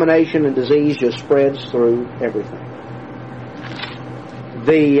contamination and disease just spreads through everything.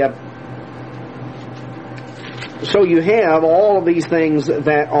 So you have all of these things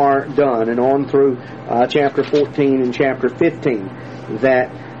that are done, and on through chapter 14 and chapter 15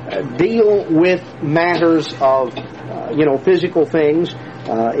 that deal with matters of physical things.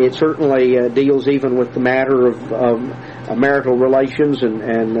 It certainly deals even with the matter of marital relations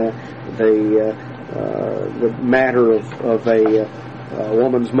and the matter of a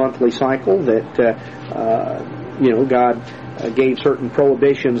woman's monthly cycle. That God gave certain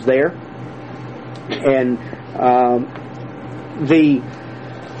prohibitions there, and the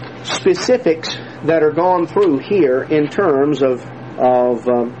specifics that are gone through here in terms of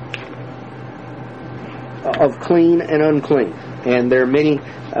clean and unclean, and there are many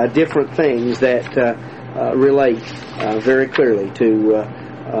different things that relate very clearly to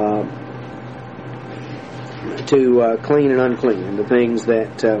clean and unclean, and the things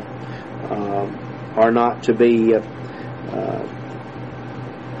that are not to be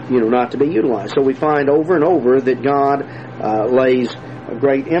not to be utilized. So we find over and over that God lays a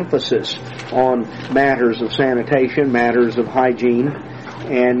great emphasis on matters of sanitation, matters of hygiene,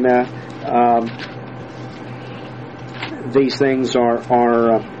 and these things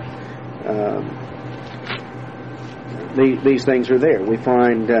these things are there. We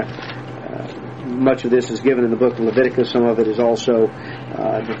find much of this is given in the book of Leviticus. Some of it is also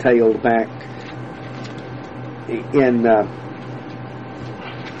detailed back in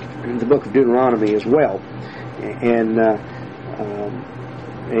the book of Deuteronomy as well, and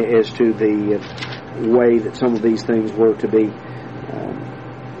as to the way that some of these things were to be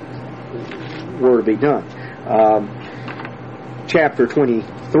done. Chapter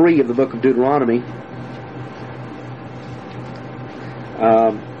 23 of the book of Deuteronomy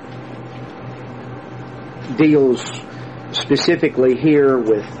deals specifically here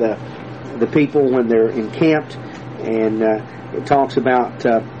with the people when they're encamped, and it talks about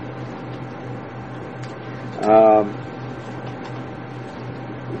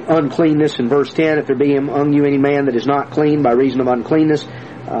uncleanness in verse 10. If there be among you any man that is not clean by reason of uncleanness,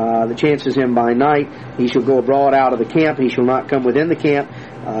 that chances him by night, he shall go abroad out of the camp, he shall not come within the camp,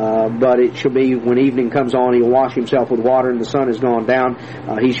 but it shall be when evening comes on, he will wash himself with water, and the sun is gone down,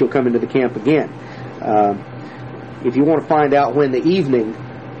 he shall come into the camp again. If you want to find out when the evening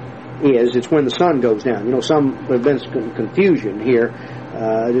is, it's when the sun goes down. Some have been confusion here.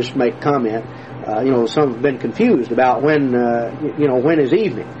 Just make comment. Some have been confused about when is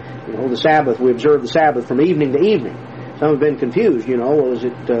evening. The Sabbath, we observe the Sabbath from evening to evening. Some have been confused. Was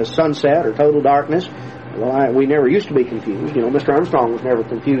it sunset or total darkness? Well, we never used to be confused. Mr. Armstrong was never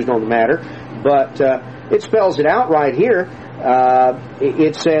confused on the matter, but it spells it out right here.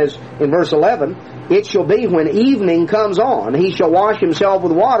 It says in verse 11, "It shall be when evening comes on, he shall wash himself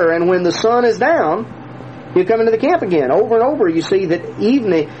with water, and when the sun is down, he'll come into the camp again." Over and over you see that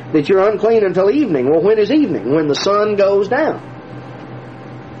that you're unclean until evening. Well, when is evening? When the sun goes down.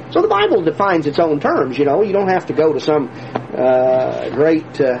 So the Bible defines its own terms. You don't have to go to some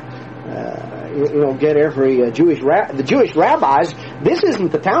great get every the Jewish rabbis. This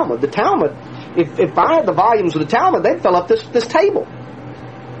isn't the Talmud. The Talmud, if I had the volumes of the Talmud, they'd fill up this table.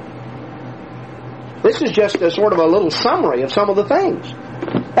 This is just a sort of a little summary of some of the things.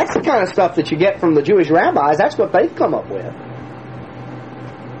 That's the kind of stuff that you get from the Jewish rabbis. That's what they've come up with.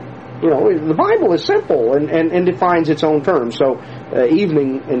 The Bible is simple and defines its own terms. So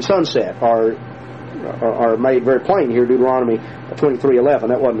evening and sunset are made very plain here. Deuteronomy 23:11.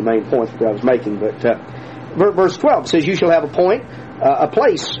 That wasn't the main point that I was making, but verse 12 says, "You shall have a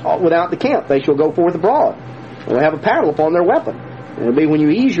place without the camp. They shall go forth abroad. They'll have a paddle upon their weapon. It'll be when you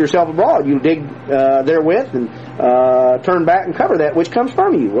ease yourself abroad, you dig therewith and turn back and cover that which comes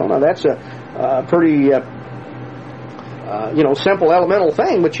from you." Well, now that's a pretty simple elemental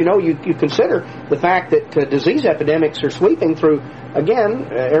thing, but you consider the fact that disease epidemics are sweeping through, again,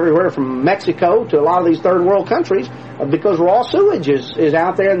 everywhere from Mexico to a lot of these third world countries, because raw sewage is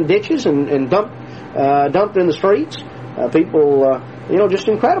out there in the ditches and dumped in the streets. People, just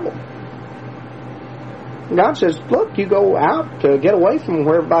incredible. God says, look, you go out to get away from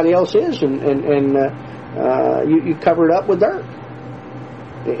where everybody else is, and you cover it up with dirt.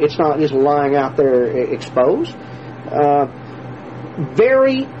 It's not just lying out there exposed.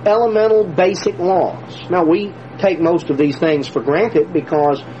 Very elemental, basic laws. Now, we take most of these things for granted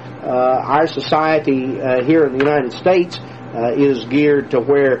because our society here in the United States is geared to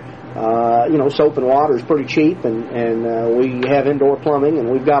where soap and water is pretty cheap, and we have indoor plumbing, and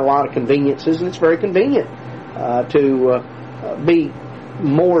we've got a lot of conveniences, and it's very convenient to be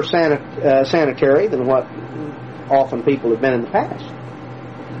more sanitary than what often people have been in the past.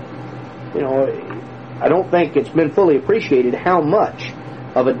 I don't think it's been fully appreciated how much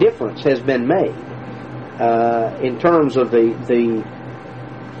of a difference has been made in terms of the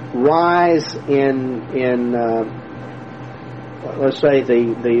rise in let's say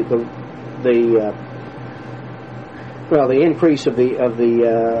the increase of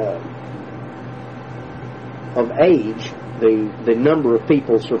age, the number of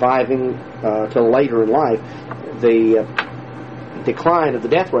people surviving till later in life, the decline of the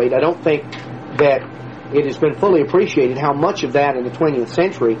death rate. I don't think that it has been fully appreciated how much of that in the 20th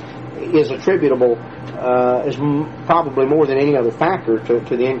century is attributable, is probably more than any other factor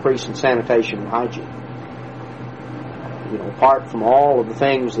to the increase in sanitation and hygiene. Apart from all of the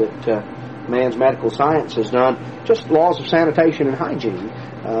things that man's medical science has done, just laws of sanitation and hygiene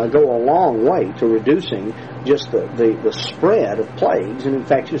go a long way to reducing just the spread of plagues and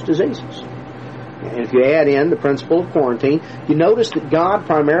infectious diseases. And if you add in the principle of quarantine, you notice that God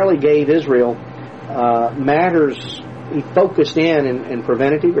primarily gave Israel matters. He focused in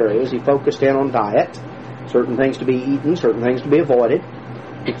preventative areas. He focused in on diet, certain things to be eaten, certain things to be avoided.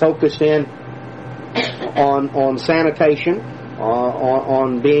 He focused in on sanitation,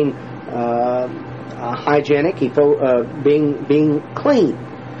 on being hygienic, being clean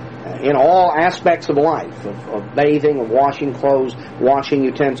in all aspects of life, of bathing, of washing clothes, washing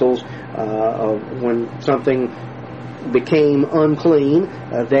utensils, when something became unclean,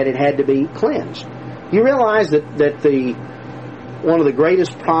 that it had to be cleansed. You realize that one of the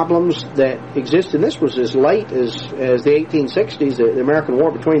greatest problems that existed, and this was as late as the 1860s, the American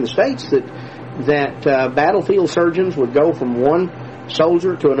War between the states, that battlefield surgeons would go from one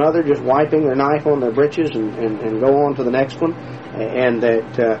soldier to another, just wiping their knife on their breeches and go on to the next one, and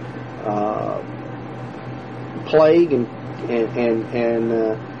that plague and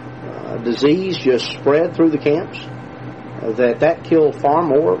disease just spread through the camps. That killed far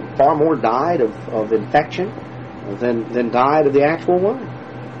more died of infection than died of the actual wound.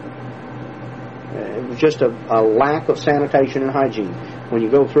 It was just a lack of sanitation and hygiene. When you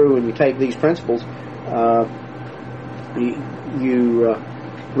go through and you take these principles, you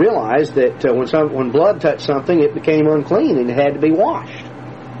realize that when blood touched something, it became unclean and it had to be washed.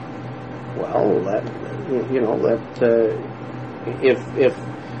 Well, if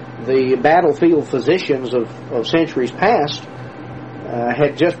the battlefield physicians of centuries past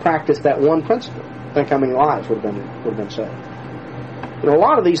had just practiced that one principle, think how many lives would have been saved. A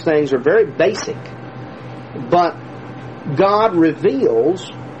lot of these things are very basic, but God reveals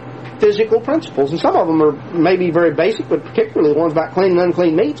physical principles, and some of them are maybe very basic, but particularly the ones about clean and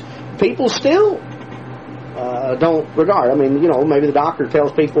unclean meats, people still don't regard. I mean, maybe the doctor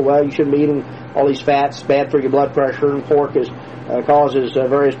tells people, well, you shouldn't be eating all these fats, bad for your blood pressure, and pork causes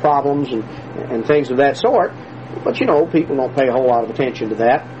various problems and things of that sort. But people don't pay a whole lot of attention to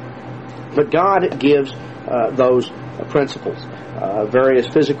that. But God gives those principles, various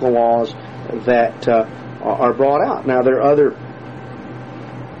physical laws that are brought out. Now there are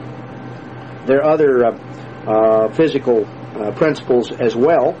other physical principles as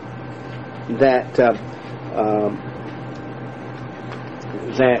well that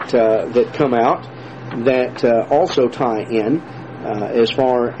come out that also tie in as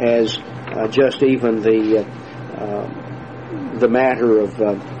far as just even the matter of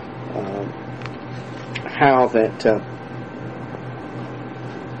how that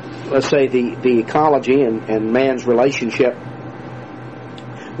let's say the ecology and man's relationship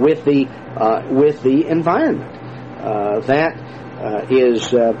with the environment that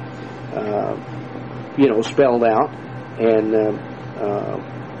is spelled out, and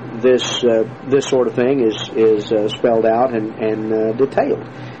this sort of thing is spelled out and detailed.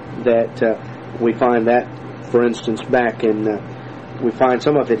 That we find that, for instance, back in we find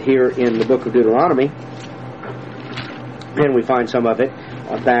some of it here in the book of Deuteronomy, and we find some of it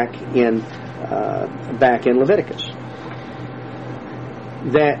back in Leviticus.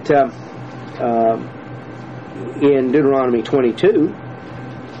 That in Deuteronomy 22,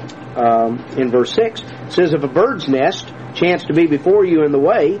 in verse 6, it says, if a bird's nest chance to be before you in the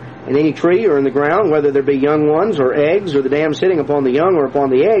way, in any tree or in the ground, whether there be young ones or eggs, or the dam sitting upon the young or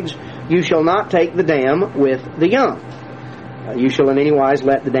upon the eggs, you shall not take the dam with the young. You shall in any wise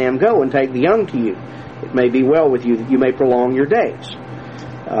let the dam go and take the young to you. It may be well with you that you may prolong your days.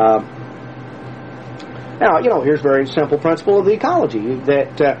 Now, here's a very simple principle of the ecology,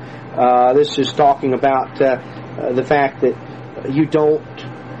 that this is talking about the fact that you don't,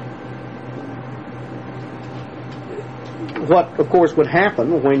 what of course would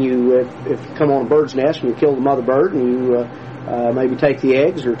happen when you, if you come on a bird's nest and you kill the mother bird and you maybe take the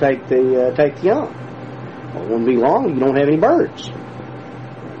eggs or take the young. Well, it won't be long, you don't have any birds.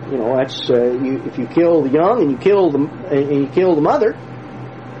 That's if you kill the young and you kill the mother,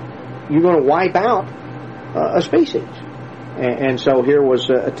 you're going to wipe out a species. And so here was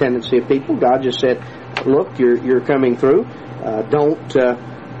a tendency of people. God just said, look, you're coming through. Don't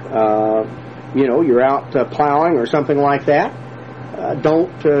you're out plowing or something like that.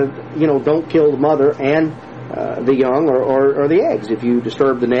 Don't kill the mother and the young or the eggs. If you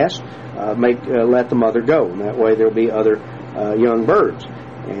disturb the nest, let the mother go. And that way there'll be other young birds,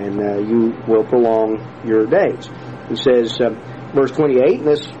 and you will prolong your days. He says, verse 28, and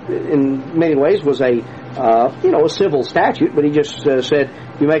this in many ways was a civil statute, but he just said,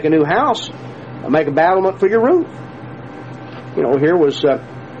 you make a new house, make a battlement for your roof. Here was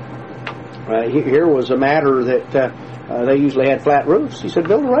a matter that they usually had flat roofs. He said,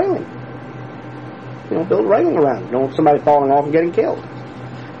 build a railing. Build a railing around it. Don't want somebody falling off and getting killed.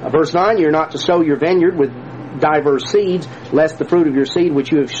 Verse 9, you're not to sow your vineyard with diverse seeds, lest the fruit of your seed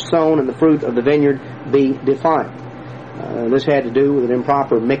which you have sown and the fruit of the vineyard be defiled. This had to do with an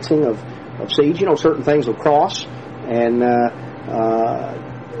improper mixing of seeds. Certain things will cross, and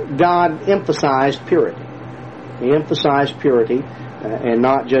God emphasized purity. He emphasized purity, and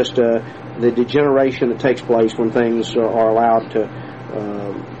not just the degeneration that takes place when things are allowed to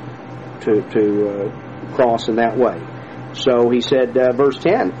cross in that way. So he said, verse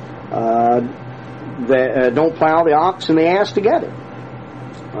 10, don't plow the ox and the ass together.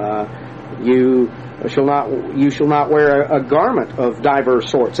 You shall not wear a garment of diverse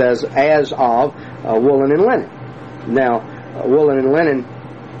sorts, as of woolen and linen. Now, woolen and linen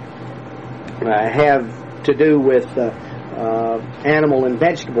have to do with animal and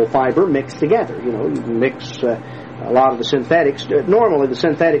vegetable fiber mixed together. You can mix a lot of the synthetics. Normally, the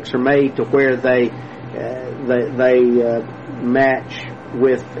synthetics are made to where they match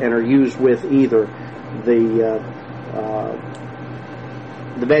with and are used with either the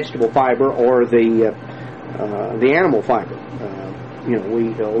vegetable fiber or the animal fiber.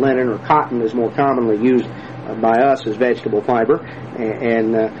 Linen or cotton is more commonly used by us as vegetable fiber,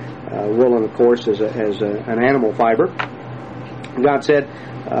 and woolen, of course, as an animal fiber. God said,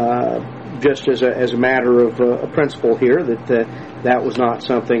 just as a matter of a principle here, that was not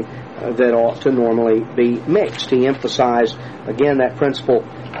something that ought to normally be mixed. He emphasized, again, that principle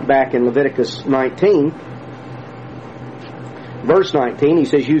back in Leviticus 19, verse 19. He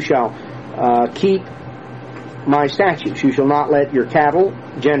says, you shall keep my statutes. You shall not let your cattle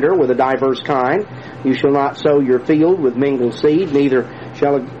gender with a diverse kind. You shall not sow your field with mingled seed, neither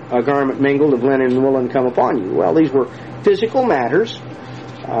shall a garment mingled of linen and woolen come upon you. Well, these were physical matters.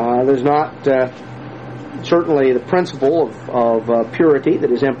 There's not certainly the principle of purity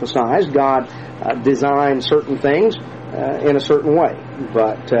that is emphasized. God designed certain things in a certain way,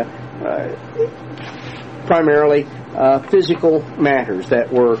 but primarily physical matters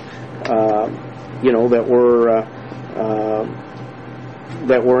that were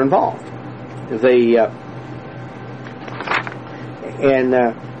involved.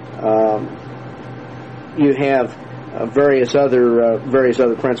 You have various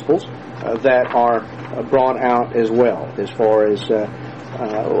other principles that are brought out as well, as far as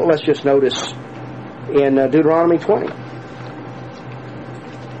let's just notice in Deuteronomy 20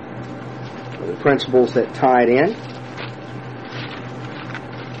 the principles that tied in.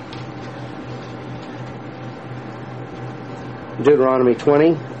 Deuteronomy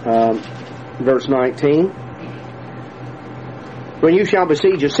 20, verse 19. When you shall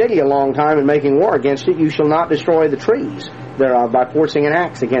besiege a city a long time in making war against it, you shall not destroy the trees thereof by forcing an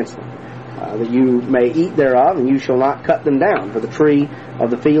axe against them, that you may eat thereof, and you shall not cut them down. For the tree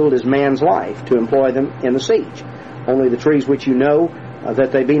of the field is man's life, to employ them in the siege. Only the trees which you know,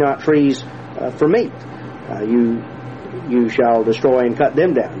 that they be not trees for meat, you shall destroy and cut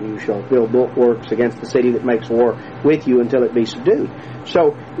them down. You shall build bulwarks against the city that makes war with you until it be subdued.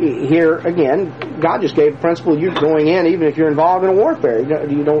 So here again, God just gave a principle. You're going in, even if you're involved in a warfare.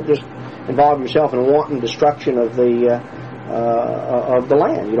 You don't just involve yourself in a wanton destruction of the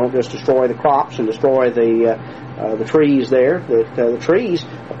land. You don't just destroy the crops and destroy the trees there. The trees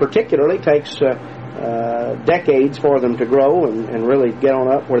particularly takes decades for them to grow and really get on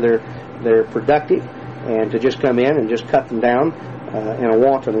up where they're productive. And to just come in and just cut them down in a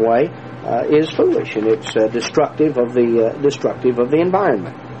wanton way is foolish, and it's destructive of the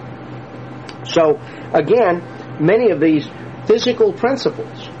environment. So again, many of these physical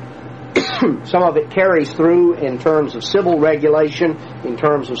principles, some of it carries through in terms of civil regulation, in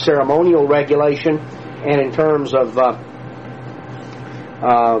terms of ceremonial regulation, and in terms of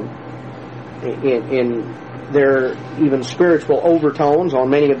in their even spiritual overtones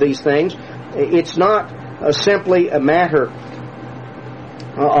on many of these things. It's not simply a matter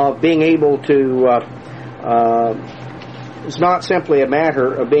of being able to. It's not simply a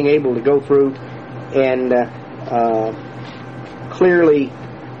matter of being able to go through and clearly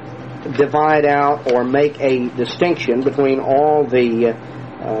divide out or make a distinction between all the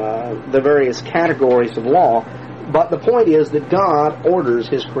various categories of law. But the point is that God orders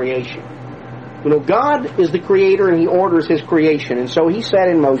His creation. God is the creator, and He orders His creation, and so He set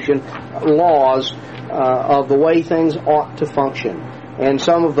in motion laws of the way things ought to function, and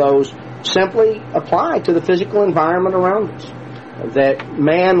some of those simply apply to the physical environment around us. that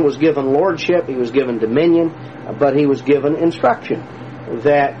man was given lordship, he was given dominion, but he was given instruction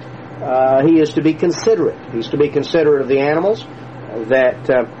that he is to be considerate. He's to be considerate of the animals. That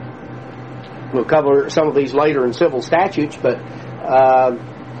we'll cover some of these later in civil statutes, but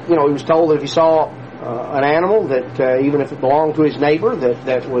he was told that if he saw an animal, that even if it belonged to his neighbor,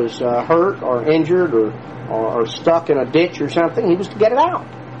 that was hurt or injured or stuck in a ditch or something, he was to get it out.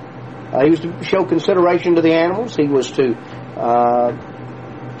 He was to show consideration to the animals. He was to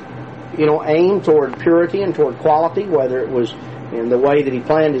aim toward purity and toward quality, whether it was in the way that he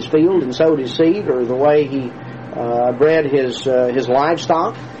planned his field and sowed his seed, or the way he bred his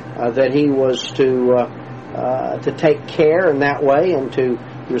livestock. That he was to take care in that way and to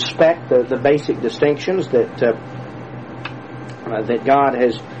respect the basic distinctions that God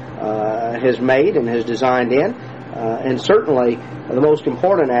has made and has designed in, and certainly the most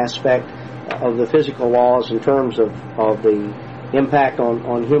important aspect of the physical laws in terms of the impact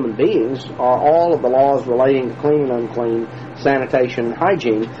on human beings are all of the laws relating to clean and unclean, sanitation and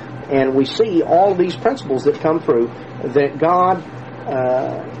hygiene. And we see all of these principles that come through, that God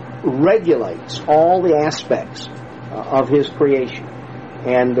regulates all the aspects of His creation.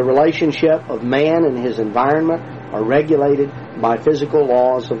 And the relationship of man and his environment are regulated by physical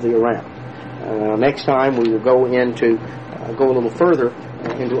laws of the around. Next time we will go a little further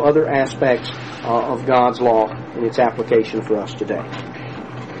into other aspects of God's law and its application for us today.